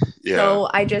mean? Yeah. So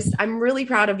I'm really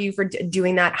proud of you for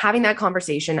doing that, having that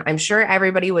conversation. I'm sure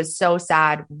everybody was so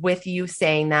sad with you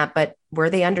saying that, but were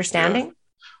they understanding? Yeah.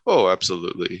 Oh,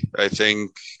 absolutely. I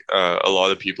think a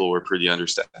lot of people were pretty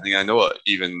understanding. I know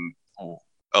even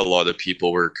a lot of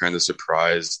people were kind of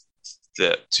surprised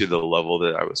that to the level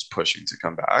that I was pushing to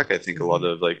come back. I think a lot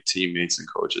of like teammates and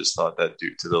coaches thought that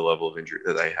due to the level of injury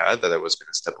that I had, that I was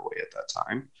going to step away at that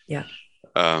time. Yeah.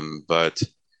 But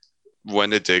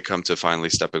when it did come to finally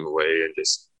stepping away and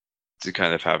just to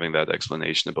kind of having that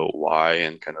explanation about why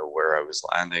and kind of where I was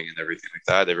landing and everything like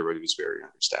that, everybody was very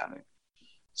understanding.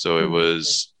 So it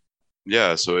was,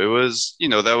 you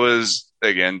know, that was,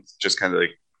 again, just kind of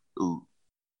like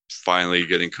finally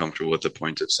getting comfortable with the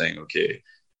point of saying, okay,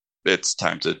 it's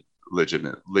time to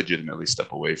legitimately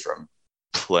step away from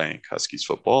playing Huskies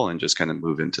football and just kind of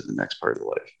move into the next part of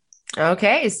life.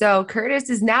 Okay, so Kurtis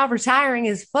is now retiring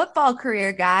his football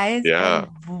career, guys. Yeah.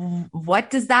 And what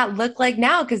does that look like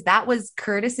now? Because that was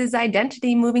Kurtis's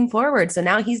identity moving forward. So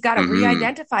now he's got to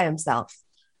re-identify himself.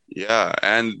 Yeah,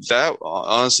 and that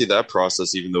honestly, that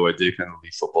process, even though I did kind of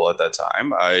leave football at that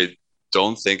time, I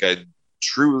don't think I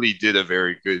truly did a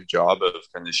very good job of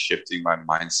kind of shifting my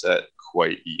mindset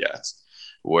quite yet,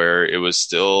 where it was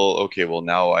still, okay, well,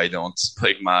 now I don't,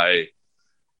 like, my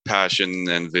passion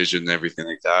and vision and everything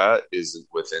like that isn't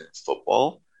within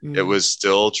football. It was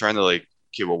still trying to like,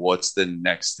 okay, well, what's the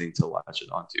next thing to latch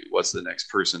it onto? What's the next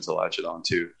person to latch it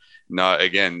onto? Not,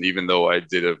 again, even though I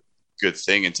did a good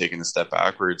thing and taking a step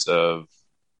backwards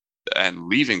and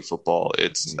leaving football,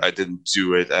 I didn't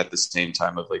do it at the same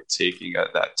time of like taking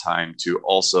at that time to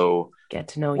also get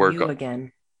to know you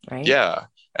again, right? Yeah.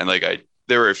 And like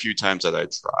there were a few times that I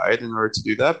tried in order to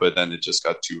do that, but then it just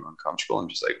got too uncomfortable. I'm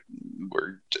just like,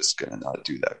 we're just gonna not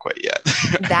do that quite yet.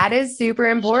 That is super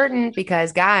important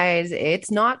because, guys,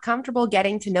 it's not comfortable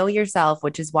getting to know yourself,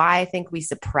 which is why I think we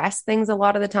suppress things a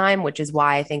lot of the time, which is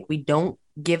why I think we don't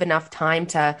give enough time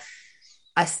to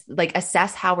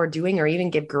assess how we're doing or even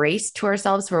give grace to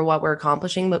ourselves for what we're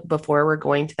accomplishing before we're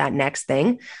going to that next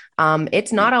thing.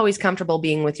 It's not always comfortable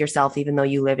being with yourself, even though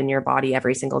you live in your body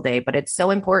every single day. But it's so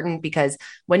important because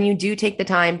when you do take the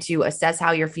time to assess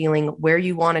how you're feeling, where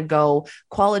you want to go,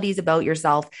 qualities about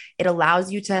yourself, it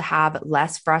allows you to have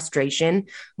less frustration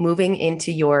moving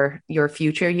into your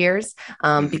future years.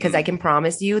 Because I Mm-hmm. can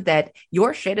promise you that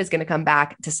your shit is going to come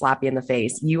back to slap you in the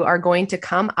face. You are going to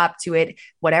come up to it,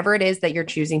 whatever it is that you're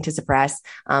choosing to suppress,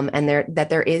 and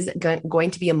there is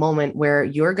going to be a moment where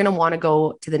you're going to want to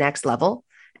go to the next level,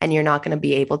 and you're not going to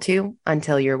be able to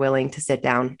until you're willing to sit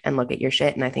down and look at your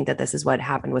shit. And I think that this is what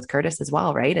happened with Kurtis as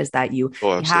well, right? Is that Oh, you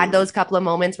had absolutely. those couple of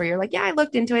moments where you're like, yeah, I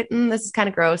looked into it. This is kind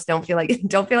of gross. Don't feel like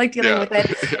don't feel like dealing Yeah. with it.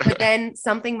 Yeah. But then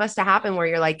something must have happened where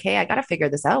you're like, hey, I got to figure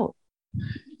this out.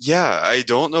 Yeah, I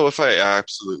don't know if I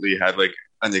absolutely had like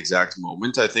an exact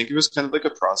moment. I think it was kind of like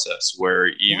a process where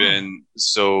Yeah. even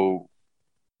so,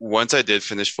 once I did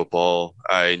finish football,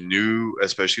 I knew,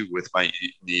 especially with my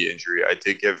knee injury, I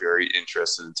did get very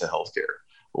interested into healthcare,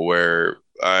 where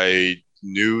I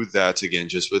knew that again,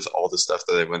 just with all the stuff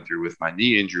that I went through with my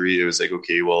knee injury, it was like,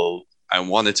 okay, well, I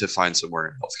wanted to find somewhere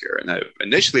in healthcare. And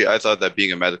initially I thought that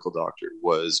being a medical doctor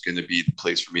was going to be the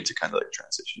place for me to kind of like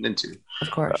transition into.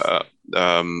 Of course.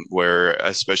 Uh, where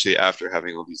especially after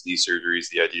having all these knee surgeries,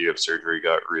 the idea of surgery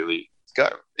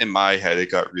got in my head, it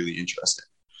got really interesting.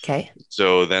 Okay.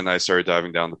 So then I started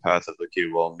diving down the path of, okay,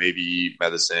 well, maybe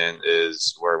medicine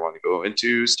is where I want to go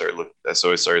into.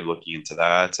 So I started looking into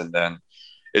that, and then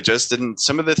it just didn't.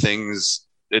 Some of the things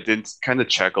it didn't kind of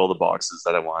check all the boxes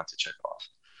that I wanted to check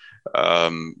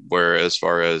off. Where as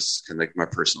far as kind of like my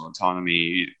personal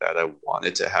autonomy that I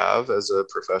wanted to have as a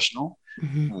professional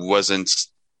Mm-hmm. wasn't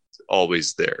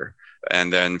always there.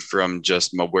 And then from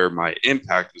just where my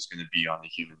impact was going to be on a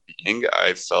human being,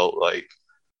 I felt like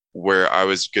where I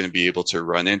was going to be able to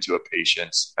run into a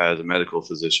patient as a medical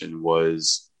physician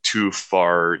was too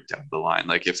far down the line.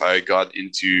 Like if I got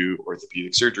into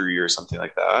orthopedic surgery or something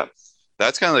like that,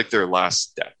 that's kind of like their last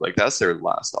step. Like that's their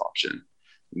last option.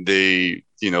 They've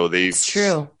It's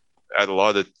true. at a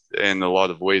lot of in a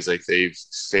lot of ways, like they've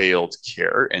failed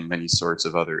care in many sorts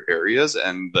of other areas,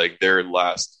 and like their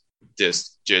last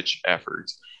ditch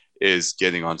effort is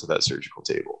getting onto that surgical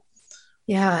table.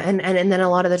 Yeah, and then a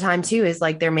lot of the time too is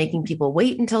like they're making people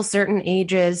wait until certain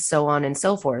ages, so on and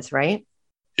so forth, right?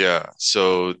 Yeah.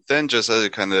 So then just as I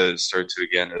kind of started to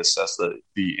again assess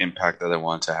the impact that I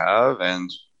want to have and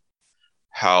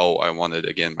how I wanted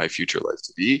again my future life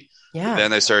to be, Yeah.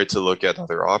 then I started to look at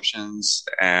other options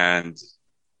and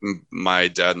my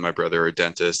dad and my brother are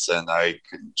dentists and I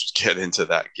couldn't just get into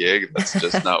that gig. That's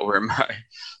just not where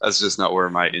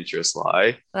my interests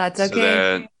lie. That's So okay.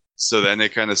 then so then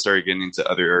it kind of started getting into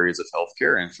other areas of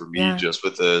healthcare. And for me, Yeah. just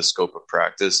with the scope of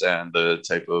practice and the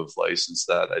type of license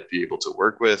that I'd be able to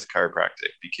work with, chiropractic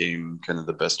became kind of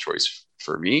the best choice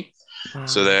for me.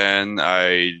 So Wow.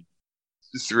 then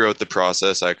throughout the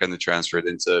process, I kind of transferred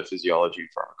into physiology and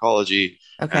pharmacology.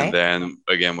 And Okay. then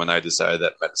again, when I decided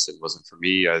that medicine wasn't for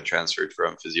me, I transferred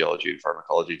from physiology and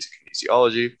pharmacology to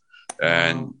kinesiology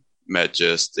and Wow. met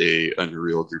just a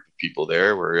unreal group of people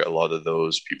there where a lot of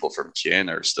those people from kin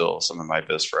are still some of my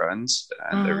best friends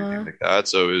and everything Uh, like that.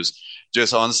 So it was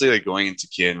just honestly like going into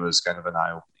kin was kind of an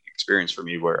eye-opening experience for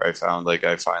me where I found like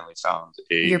I finally found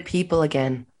your a people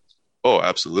again. oh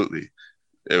absolutely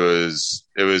it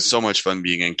was so much fun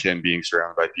being in kin, being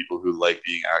surrounded by people who like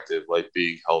being active, like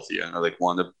being healthy, and like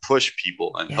want to push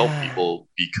people and help Yeah. people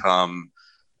become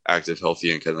active,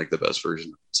 healthy, and kind of like the best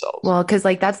version of themselves. Well, because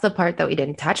like that's the part that we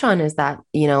didn't touch on is that,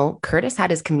 Curtis had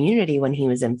his community when he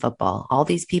was in football. All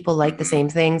these people like the Mm-hmm. same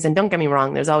things. And don't get me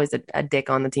wrong, there's always a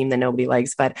dick on the team that nobody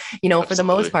likes. But, for the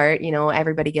most Absolutely. part,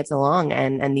 everybody gets along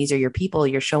and these are your people.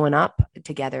 You're showing up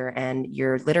together and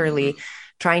you're literally Mm-hmm.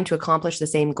 trying to accomplish the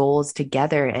same goals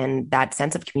together. And that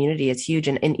sense of community is huge.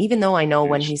 And even though I know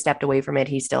when he Huge. stepped away from it,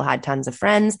 he still had tons of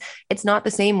friends, it's not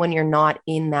the same when you're not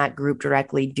in that group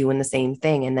directly doing the same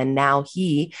thing. And then now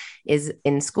he is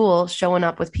in school showing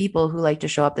up with people who like to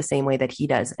show up the same way that he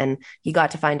does. And he got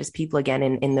to find his people again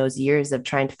in those years of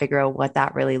trying to figure out what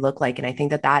that really looked like. And I think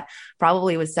that that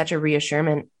probably was such a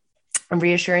reassuring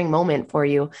moment for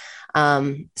you.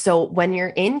 So when you're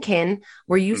in kin,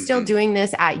 were you still Mm-hmm. doing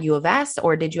this at U of S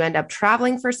or did you end up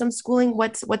traveling for some schooling?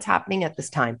 What's happening at this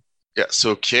time? Yeah,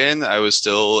 so kin, I was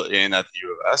still in at the U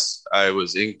of S. I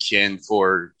was in kin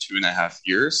for 2.5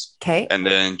 years. Okay. And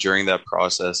then during that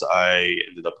process, I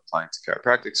ended up applying to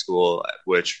chiropractic school,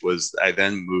 I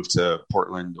then moved to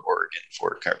Portland, Oregon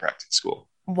for chiropractic school.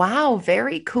 Wow,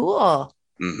 very cool.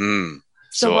 Hmm.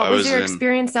 So So what I was was your in,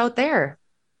 experience out there?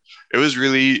 it was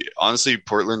really, honestly,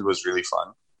 Portland was really fun.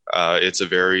 It's a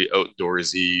very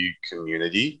outdoorsy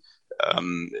community.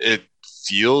 It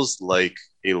feels like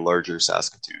a larger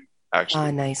Saskatoon, Ah,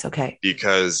 actually, nice. Okay.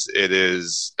 because it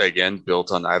is again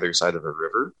built on either side of a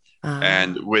river.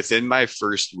 And Ah, within my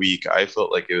first week, I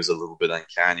felt like it was a little bit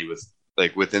uncanny with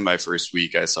like within my first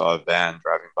week, I saw a van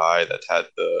driving by that had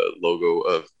the logo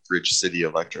of Bridge City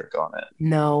Electric on it.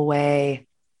 no way.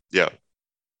 Yeah,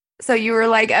 So you were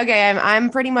like, okay, I'm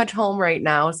pretty much home right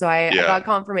now. So I yeah, got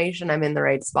confirmation I'm in the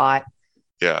right spot.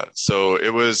 yeah. So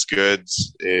it was good.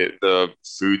 The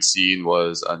food scene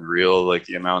was unreal. Like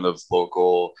the amount of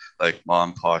local, like mom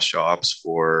and pop shops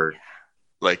for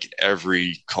like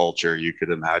every culture you could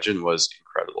imagine was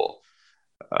incredible.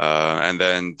 And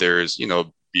then there's,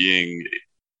 being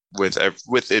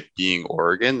with it being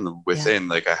Oregon, Yeah. within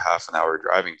like a half an hour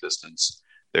driving distance,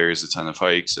 there's a ton of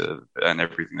hikes and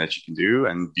everything that you can do.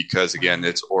 And because again,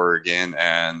 it's Oregon,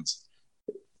 and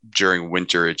during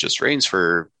winter it just rains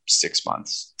for 6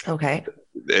 months. Okay.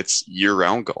 It's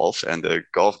year-round golf, and the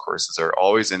golf courses are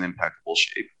always in impeccable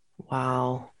shape.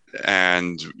 Wow.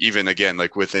 And even again,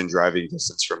 like within driving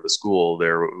distance from the school,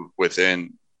 they're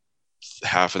within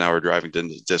half an hour driving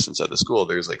distance at the school,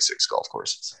 there's like 6 golf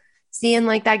courses. See, and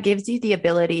like that gives you the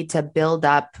ability to build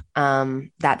up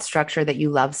that structure that you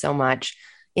love so much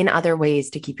in other ways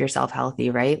to keep yourself healthy,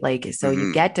 right? Like, so you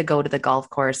Mm-hmm. get to go to the golf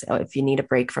course if you need a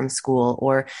break from school,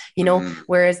 or Mm-hmm.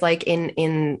 whereas like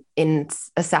in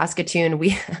a Saskatoon,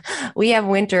 we have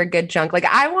winter a good chunk. Like,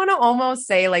 I want to almost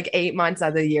say like 8 months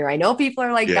of the year. I know people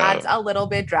are like, Yeah. that's a little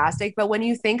bit drastic, but when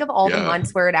you think of all the Yeah.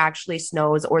 months where it actually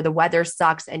snows or the weather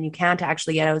sucks and you can't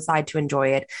actually get outside to enjoy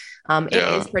it, it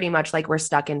Yeah. is pretty much like we're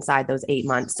stuck inside those 8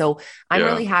 months. So I'm Yeah.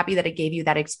 really happy that it gave you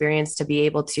that experience to be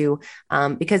able to,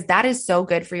 because that is so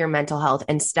good for your mental health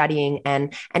and studying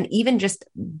and even just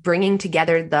bringing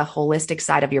together the holistic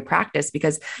side of your practice,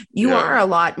 because you Yeah. are a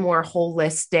lot more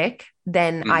holistic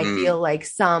than I Mm-hmm. feel like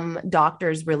some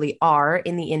doctors really are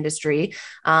in the industry.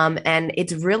 And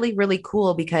it's really, really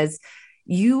cool because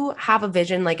you have a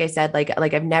vision, like I said, like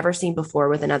I've never seen before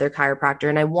with another chiropractor.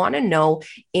 And I want to know,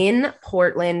 in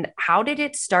Portland, how did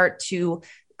it start to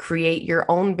create your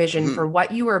own vision Mm-hmm. for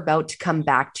what you were about to come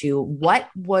back to? What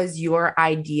was your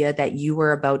idea that you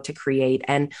were about to create?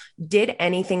 And did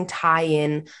anything tie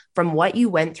in from what you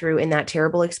went through in that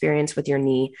terrible experience with your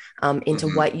knee, into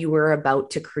Mm-hmm. what you were about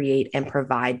to create and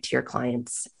provide to your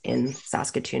clients in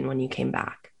Saskatoon when you came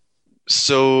back?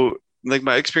 So, like,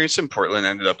 my experience in Portland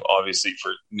ended up obviously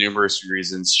for numerous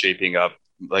reasons shaping up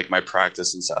like my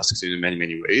practice in Saskatoon in many,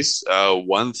 many ways.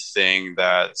 One thing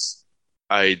that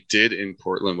I did in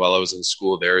Portland while I was in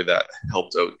school there that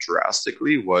helped out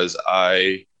drastically was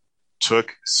I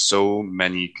took so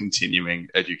many continuing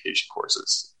education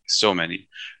courses. So many.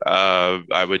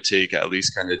 I would take at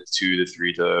least kind of 2 to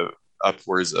 3 to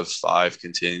upwards of 5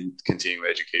 continuing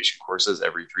education courses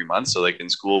every 3 months. So, like in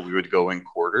school, we would go in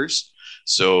quarters.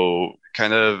 So,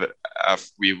 kind of,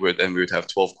 we would have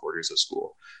 12 quarters of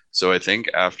school. So, I think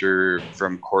after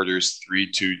from quarters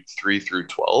 3 through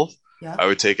 12, Yeah. I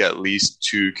would take at least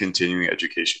 2 continuing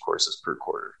education courses per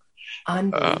quarter.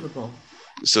 Um, Unbelievable.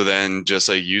 so then just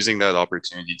like using that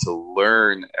opportunity to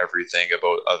learn everything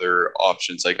about other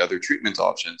options, like other treatment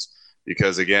options,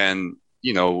 because again,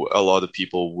 a lot of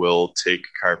people will take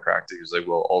chiropractors like,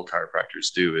 well, all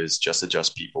chiropractors do is just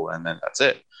adjust people and then that's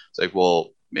it. It's like, well,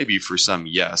 maybe for some,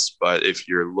 yes, but if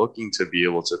you're looking to be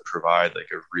able to provide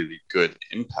like a really good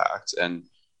impact and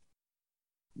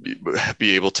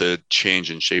be able to change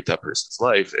and shape that person's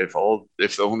life,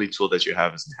 if the only tool that you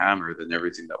have is a hammer, then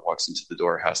everything that walks into the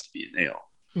door has to be a nail.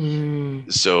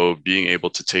 Mm. So being able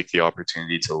to take the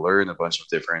opportunity to learn a bunch of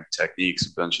different techniques,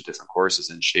 a bunch of different courses,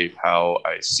 and shape how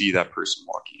I see that person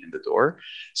walking in the door,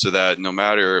 so that no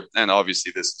matter, and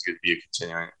obviously this is going to be a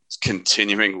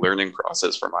continuing learning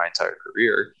process for my entire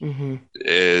career, Mm-hmm.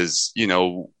 is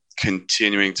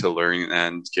continuing to learn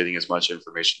and getting as much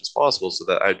information as possible, so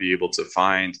that I'd be able to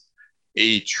find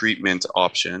a treatment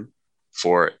option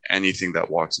for anything that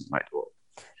walks in my door.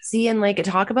 See, and like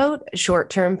talk about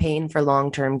short-term pain for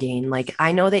long-term gain. Like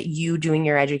I know that you doing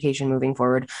your education moving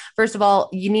forward, first of all,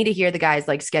 you need to hear the guy's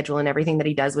like schedule and everything that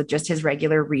he does with just his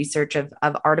regular research of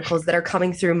articles that are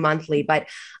coming through monthly. But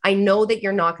I know that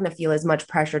you're not going to feel as much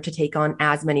pressure to take on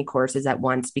as many courses at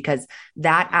once, because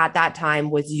that at that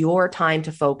time was your time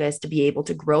to focus, to be able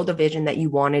to grow the vision that you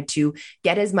wanted, to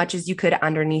get as much as you could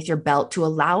underneath your belt, to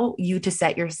allow you to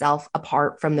set yourself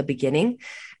apart from the beginning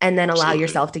and then allow Absolutely.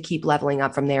 yourself to keep leveling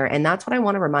up from there. And that's what I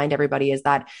want to remind everybody is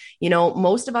that,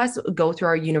 most of us go through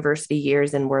our university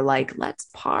years and we're like, let's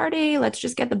party, let's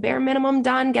just get the bare minimum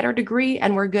done, get our degree,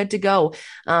 and we're good to go.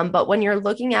 But when you're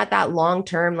looking at that long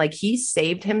term, like he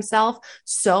saved himself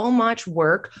so much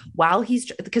work while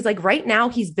because like right now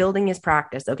he's building his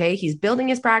practice. Okay. He's building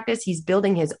his practice. He's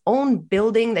building his own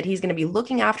building that he's going to be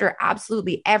looking after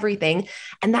absolutely everything.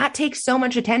 And that takes so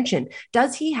much attention.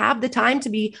 Does he have the time to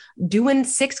be doing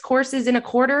 6 courses in a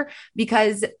quarter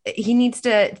because he needs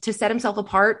to set himself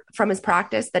apart from his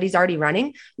practice that he's already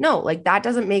running? No, like that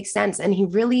doesn't make sense. And he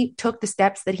really took the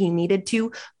steps that he needed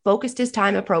to, focused his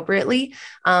time appropriately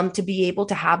to be able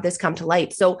to have this come to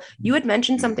light. So you had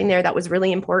mentioned something there that was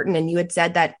really important. And you had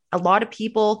said that a lot of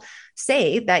people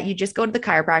say that you just go to the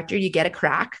chiropractor, you get a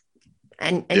crack,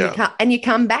 and you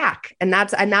come back, and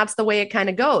that's the way it kind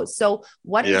of goes. So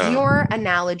what is your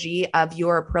analogy of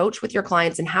your approach with your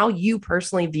clients and how you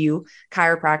personally view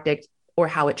chiropractic or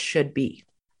how it should be?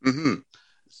 Mm-hmm.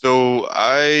 So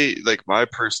my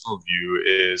personal view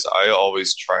is I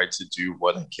always try to do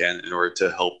what I can in order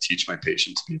to help teach my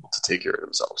patient to be able to take care of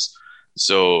themselves.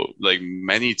 So like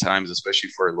many times,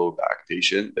 especially for a low back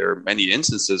patient, there are many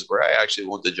instances where I actually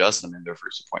won't adjust them in their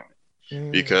first appointment.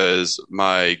 Because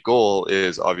my goal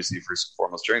is obviously first and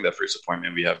foremost during that first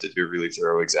appointment, we have to do a really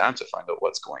thorough exam to find out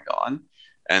what's going on.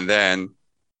 And then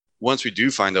once we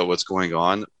do find out what's going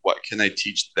on, what can I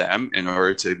teach them in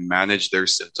order to manage their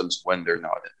symptoms when they're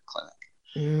not in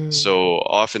the clinic? So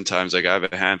oftentimes, like I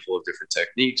have a handful of different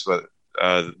techniques, but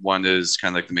one is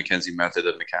kind of like the McKenzie method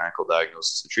of mechanical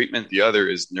diagnosis and treatment. The other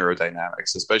is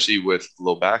neurodynamics, especially with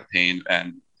low back pain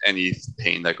and any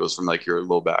pain that goes from like your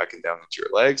low back and down into your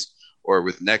legs, or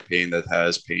with neck pain that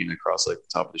has pain across like the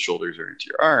top of the shoulders or into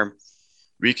your arm.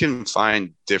 We can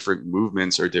find different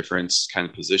movements or different kind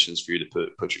of positions for you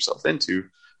to put yourself into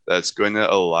that's going to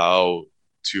allow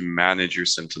to manage your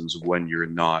symptoms when you're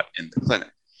not in the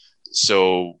clinic.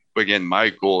 So again,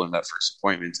 my goal in that first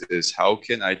appointment is how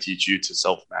can I teach you to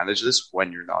self-manage this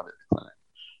when you're not in the clinic?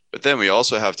 But then we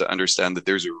also have to understand that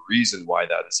there's a reason why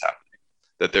that is happening,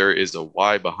 that there is a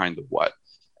why behind the what.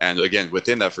 And again,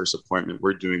 within that first appointment,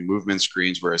 we're doing movement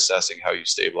screens. We're assessing how you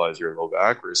stabilize your low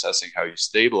back. We're assessing how you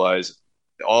stabilize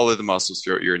all of the muscles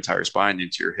throughout your entire spine,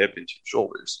 into your hip, into your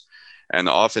shoulders. And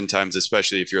oftentimes,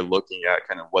 especially if you're looking at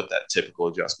kind of what that typical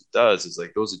adjustment does, is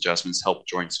like those adjustments help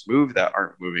joints move that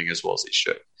aren't moving as well as they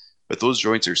should. But those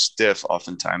joints are stiff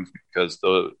oftentimes because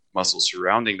the muscles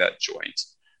surrounding that joint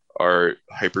are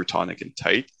hypertonic and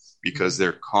tight, because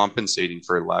they're compensating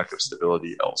for a lack of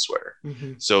stability elsewhere.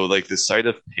 So like the site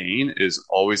of pain is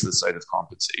always the site of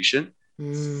compensation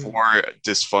for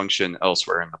dysfunction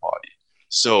elsewhere in the body.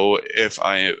 So if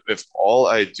all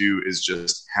I do is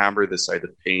just hammer the site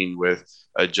of pain with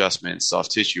adjustments,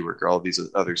 soft tissue work, or all these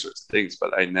other sorts of things,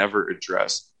 but I never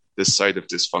address the site of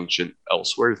dysfunction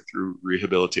elsewhere through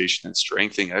rehabilitation and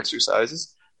strengthening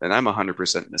exercises, then I'm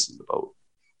 100% missing the boat.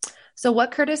 So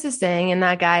what Kurtis is saying in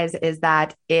that, guys, is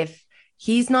that if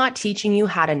he's not teaching you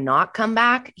how to not come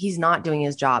back, he's not doing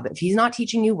his job. If he's not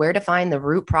teaching you where to find the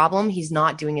root problem, he's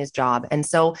not doing his job. And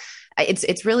so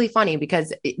it's really funny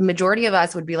because majority of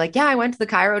us would be like, yeah, I went to the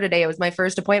chiro today. It was my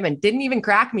first appointment. Didn't even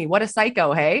crack me. What a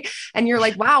psycho. Hey. And you're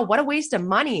like, wow, what a waste of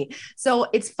money. So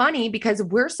it's funny because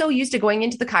we're so used to going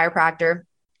into the chiropractor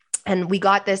and we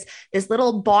got this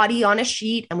little body on a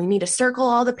sheet and we need to circle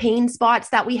all the pain spots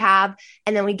that we have.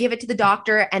 And then we give it to the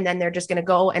doctor and then they're just going to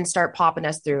go and start popping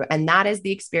us through. And that is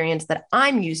the experience that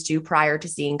I'm used to prior to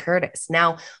seeing Kurtis.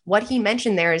 Now, what he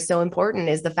mentioned there is so important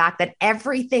is the fact that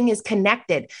everything is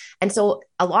connected. And so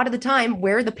a lot of the time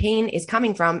where the pain is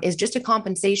coming from is just a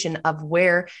compensation of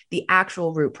where the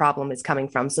actual root problem is coming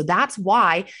from. So that's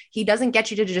why he doesn't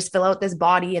get you to just fill out this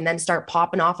body and then start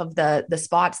popping off of the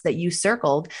spots that you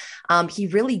circled. He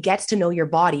really gets to know your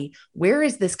body. Where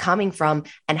is this coming from?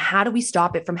 And how do we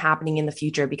stop it from happening in the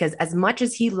future? Because as much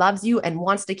as he loves you and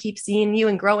wants to keep seeing you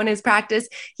and grow in his practice,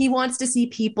 he wants to see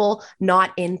people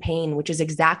not in pain, which is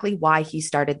exactly why he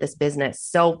started this business.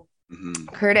 So,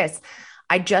 Kurtis,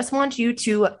 I just want you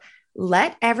to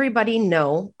let everybody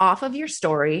know off of your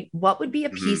story, what would be a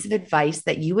piece of advice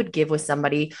that you would give with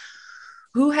somebody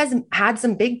who has had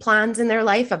some big plans in their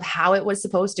life of how it was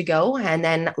supposed to go. And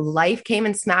then life came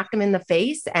and smacked them in the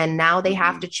face. And now they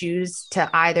have to choose to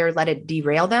either let it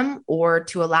derail them or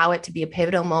to allow it to be a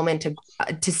pivotal moment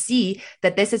to see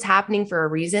that this is happening for a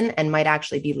reason and might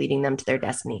actually be leading them to their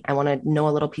destiny. I want to know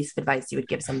a little piece of advice you would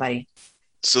give somebody.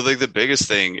 So like the biggest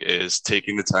thing is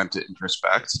taking the time to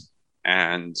introspect.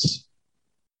 And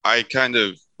I kind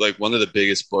of like one of the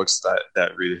biggest books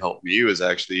that really helped me was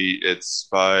it's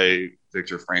by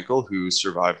Viktor Frankl, who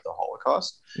survived the Holocaust.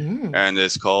 Holocaust, Mm. and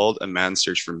it's called A Man's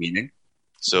Search for Meaning.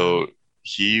 Wow. So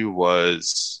he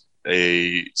was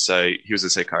he was a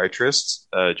psychiatrist,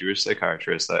 a Jewish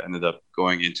psychiatrist that ended up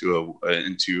going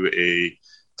into a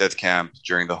death camp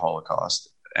during the Holocaust,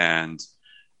 and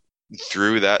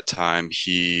through that time,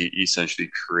 he essentially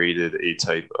created a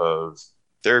type of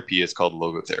therapy. It's called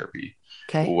logotherapy,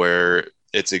 Okay. where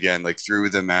it's again like through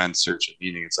the man's search of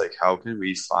meaning. It's like, how can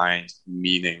we find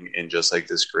meaning in just like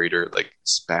this greater like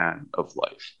span of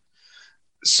life?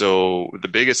 So the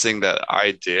biggest thing that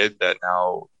I did that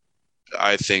now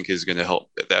I think is going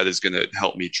to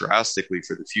help me drastically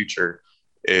for the future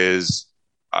is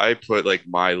I put like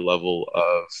my level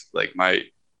of like my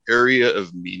area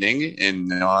of meaning in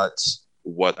not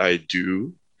what I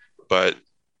do, but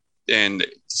in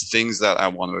things that I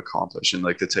want to accomplish and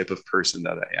like the type of person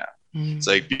that I am. It's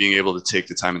Mm. like being able to take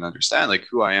the time and understand like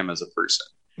who I am as a person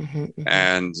Hmm. Hmm.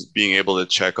 and being able to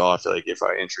check off like if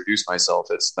I introduce myself,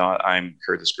 it's not I'm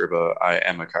Kurtis Gryba, I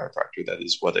am a chiropractor. That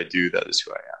is what I do. That is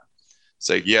who I am. It's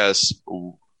like, yes,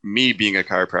 me being a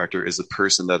chiropractor is the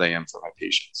person that I am for my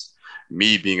patients.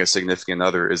 Me being a significant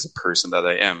other is the person that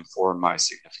I am for my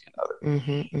significant other.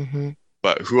 Hmm. Hmm.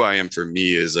 But who I am for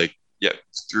me is like, yeah,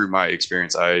 through my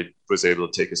experience, I was able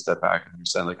to take a step back and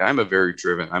understand like I'm a very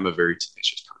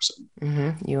tenacious person. Hmm.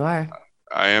 You are.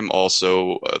 I am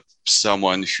also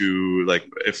someone who, like,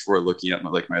 if we're looking at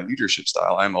like my leadership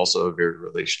style, I'm also a very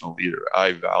relational leader.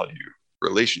 I value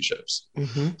relationships.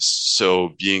 Hmm.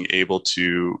 So being able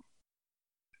to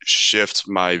shift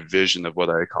my vision of what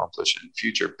I accomplish in the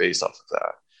future based off of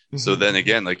that. So then Hmm.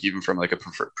 again, like even from like a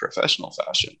professional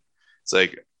fashion, it's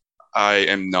like I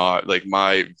am not like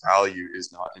my value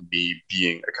is not in me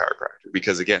being a chiropractor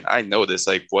because again, I know this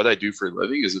like what I do for a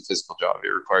living is a physical job. It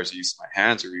requires the use of my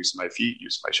hands or use of my feet,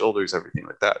 use of my shoulders, everything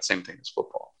like that. Same thing as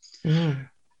football. Hmm.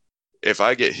 If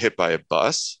I get hit by a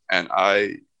bus and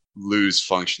I lose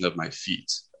function of my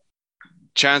feet,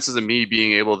 chances of me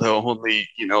being able to only,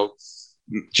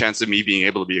 chance of me being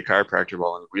able to be a chiropractor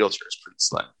while in a wheelchair is pretty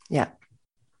slim. Yeah.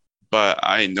 But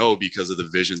I know because of the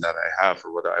vision that I have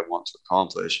for what I want to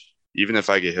accomplish, even if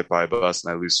I get hit by a bus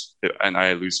and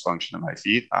I lose function of my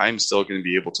feet, I'm still going to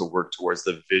be able to work towards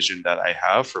the vision that I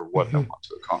have for what I Hmm. want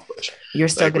to accomplish. You're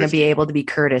still Like going to with be able to be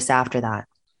Kurtis after that.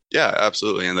 yeah,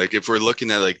 absolutely. And like if we're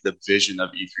looking at like the vision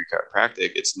of E3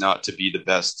 chiropractic, it's not for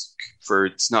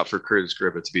Kurtis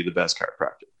Gryba to be the best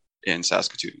chiropractor in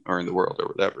Saskatoon or in the world or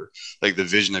whatever. Like the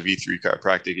vision of E3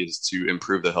 chiropractic is to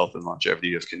improve the health and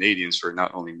longevity of Canadians for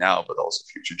not only now but also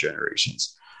future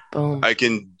generations. Boom. I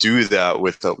can do that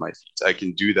without my feet. I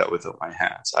can do that without my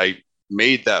hands. I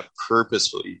made that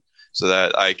purposefully so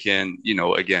that I can,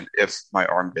 again, if my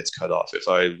arm gets cut off, if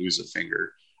I lose a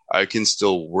finger, I can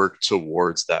still work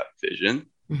towards that vision.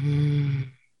 Hmm.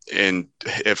 And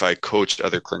if I coach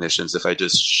other clinicians, if I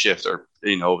just shift or,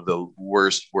 the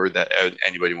worst word that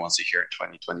anybody wants to hear in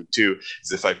 2022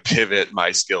 is if I pivot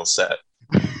my skill set.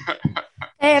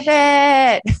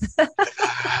 Pivot.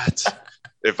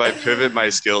 If I pivot my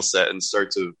skill set and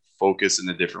start to focus in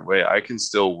a different way, I can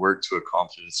still work to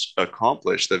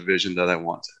accomplish the vision that I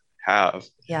want to have.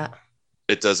 Yeah.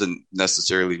 It doesn't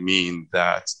necessarily mean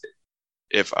that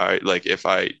if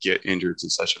I get injured in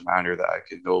such a manner that I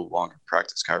can no longer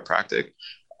practice chiropractic,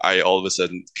 I all of a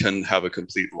sudden can have a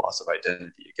complete loss of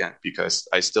identity again because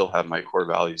I still have my core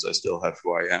values. I still have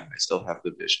who I am. I still have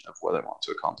the vision of what I want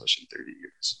to accomplish in 30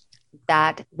 years.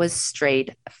 That was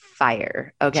straight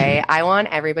fire. Okay. I want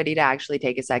everybody to actually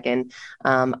take a second.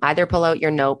 Either pull out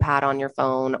your notepad on your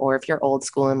phone, or if you're old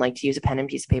school and like to use a pen and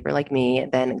piece of paper like me,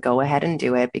 then go ahead and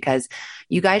do it because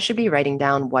you guys should be writing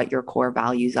down what your core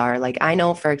values are. Like, I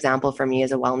know, for example, for me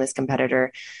as a wellness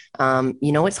competitor,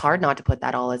 it's hard not to put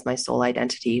that all as my sole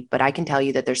identity, but I can tell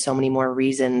you that there's so many more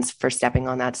reasons for stepping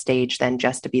on that stage than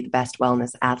just to be the best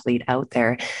wellness athlete out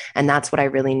there. And that's what I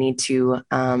really need to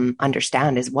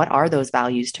understand is what are those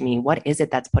values to me? What is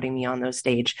it that's putting me on that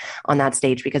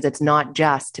stage? Because it's not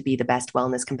just to be the best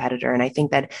wellness competitor. And I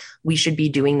think that we should be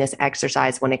doing this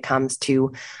exercise when it comes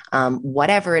to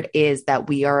whatever it is that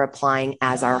we are applying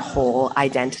as our whole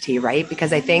identity, right?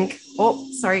 Because I think, oh,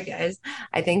 sorry guys,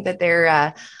 I think that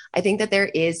there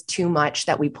is too much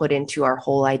that we put into our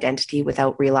whole identity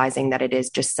without realizing that it is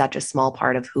just such a small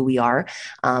part of who we are,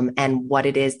 and what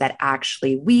it is that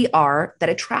actually we are that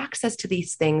attracts us to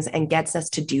these things and gets us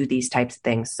to do these types of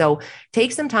things. So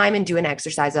take some time and do an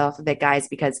exercise off of it, guys,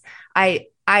 because I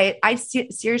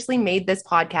seriously made this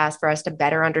podcast for us to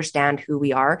better understand who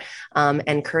we are.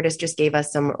 And Kurtis just gave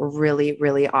us some really,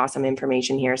 really awesome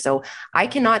information here. So I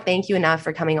cannot thank you enough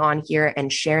for coming on here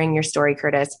and sharing your story,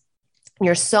 Kurtis.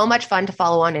 You're so much fun to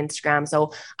follow on Instagram.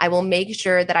 So I will make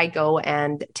sure that I go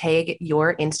and tag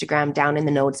your Instagram down in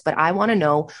the notes. But I want to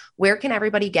know, where can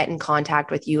everybody get in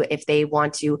contact with you if they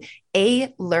want to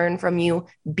A, learn from you,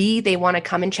 B, they want to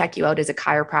come and check you out as a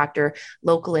chiropractor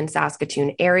local in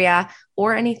Saskatoon area,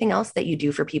 or anything else that you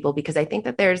do for people? Because I think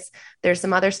that there's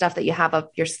some other stuff that you have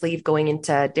up your sleeve going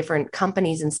into different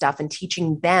companies and stuff and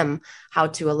teaching them how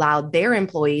to allow their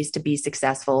employees to be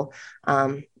successful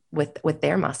with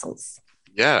their muscles.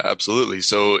 Yeah, absolutely.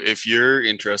 So if you're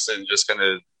interested in just kind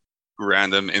of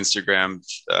random Instagram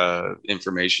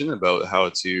information about how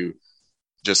to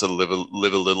just live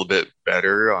a little bit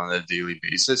better on a daily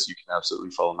basis, you can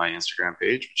absolutely follow my Instagram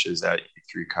page, which is at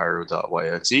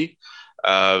e3chiro.yxe.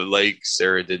 Like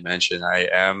Sarah did mention, I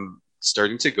am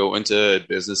starting to go into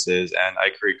businesses and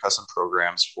I create custom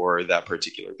programs for that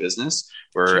particular business,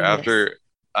 where after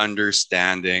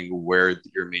understanding where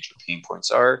your major pain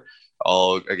points are,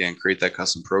 I'll again create that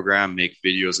custom program, make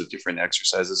videos of different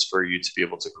exercises for you to be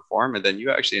able to perform, and then you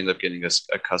actually end up getting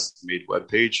a custom made web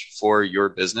page for your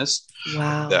business.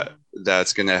 Wow.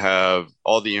 That's going to have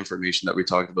all the information that we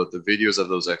talked about, the videos of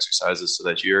those exercises, so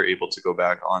that you're able to go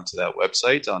back onto that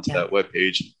website, onto that web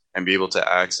page, and be able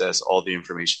to access all the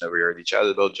information that we already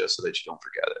chatted about, just so that you don't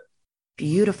forget it.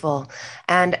 Beautiful.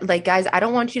 And like, guys, I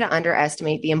don't want you to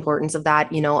underestimate the importance of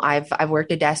that. You know, I've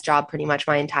worked a desk job pretty much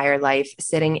my entire life.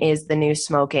 Sitting is the new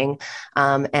smoking.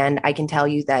 And I can tell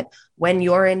you that when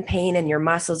you're in pain and your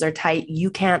muscles are tight,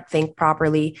 you can't think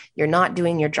properly. You're not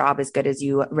doing your job as good as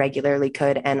you regularly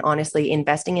could. And honestly,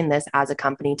 investing in this as a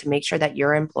company to make sure that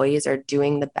your employees are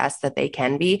doing the best that they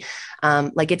can be,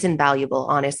 like, it's invaluable,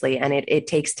 honestly. And it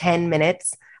takes 10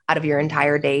 minutes out of your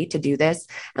entire day to do this.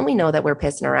 And we know that we're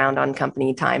pissing around on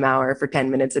company time hour for 10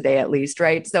 minutes a day at least,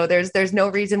 right? So there's no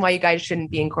reason why you guys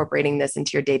shouldn't be incorporating this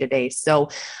into your day-to-day. So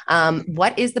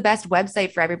what is the best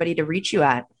website for everybody to reach you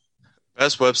at?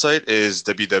 Best website is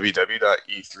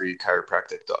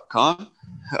www.e3chiropractic.com.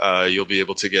 You'll be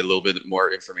able to get a little bit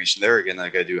more information there. Again,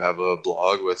 like, I do have a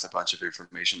blog with a bunch of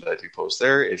information that I do post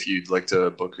there. If you'd like to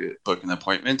book an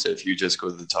appointment, if you just go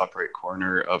to the top right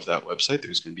corner of that website,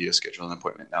 there's going to be a schedule an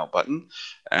appointment now button,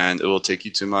 and it will take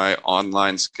you to my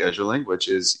online scheduling, which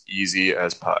is easy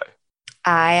as pie.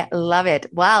 I love it.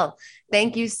 Well,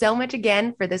 thank you so much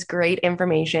again for this great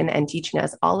information and teaching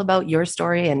us all about your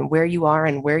story and where you are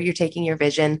and where you're taking your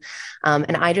vision.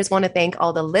 And I just want to thank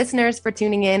all the listeners for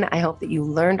tuning in. I hope that you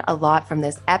learned a lot from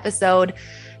this episode.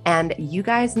 And you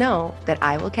guys know that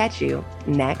I will catch you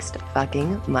next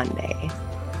fucking Monday.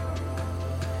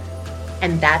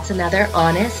 And that's another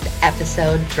honest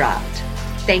episode dropped.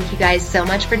 Thank you guys so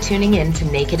much for tuning in to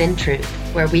Naked in Truth,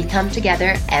 where we come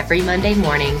together every Monday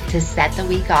morning to set the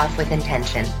week off with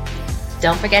intention.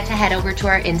 Don't forget to head over to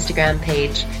our Instagram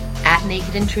page at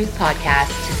Naked in Truth Podcast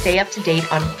to stay up to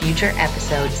date on future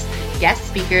episodes, guest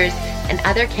speakers, and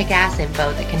other kick-ass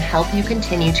info that can help you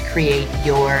continue to create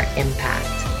your impact.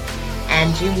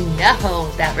 And you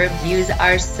know that reviews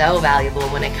are so valuable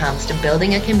when it comes to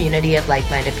building a community of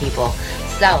like-minded people.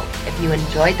 So if you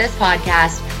enjoyed this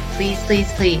podcast, please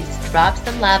drop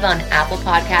some love on Apple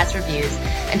Podcast reviews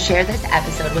and share this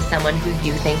episode with someone who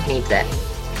you think needs it.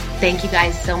 Thank you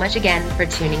guys so much again for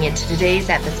tuning into today's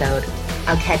episode.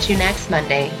 I'll catch you next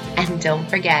Monday. And don't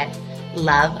forget,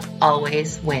 love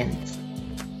always wins.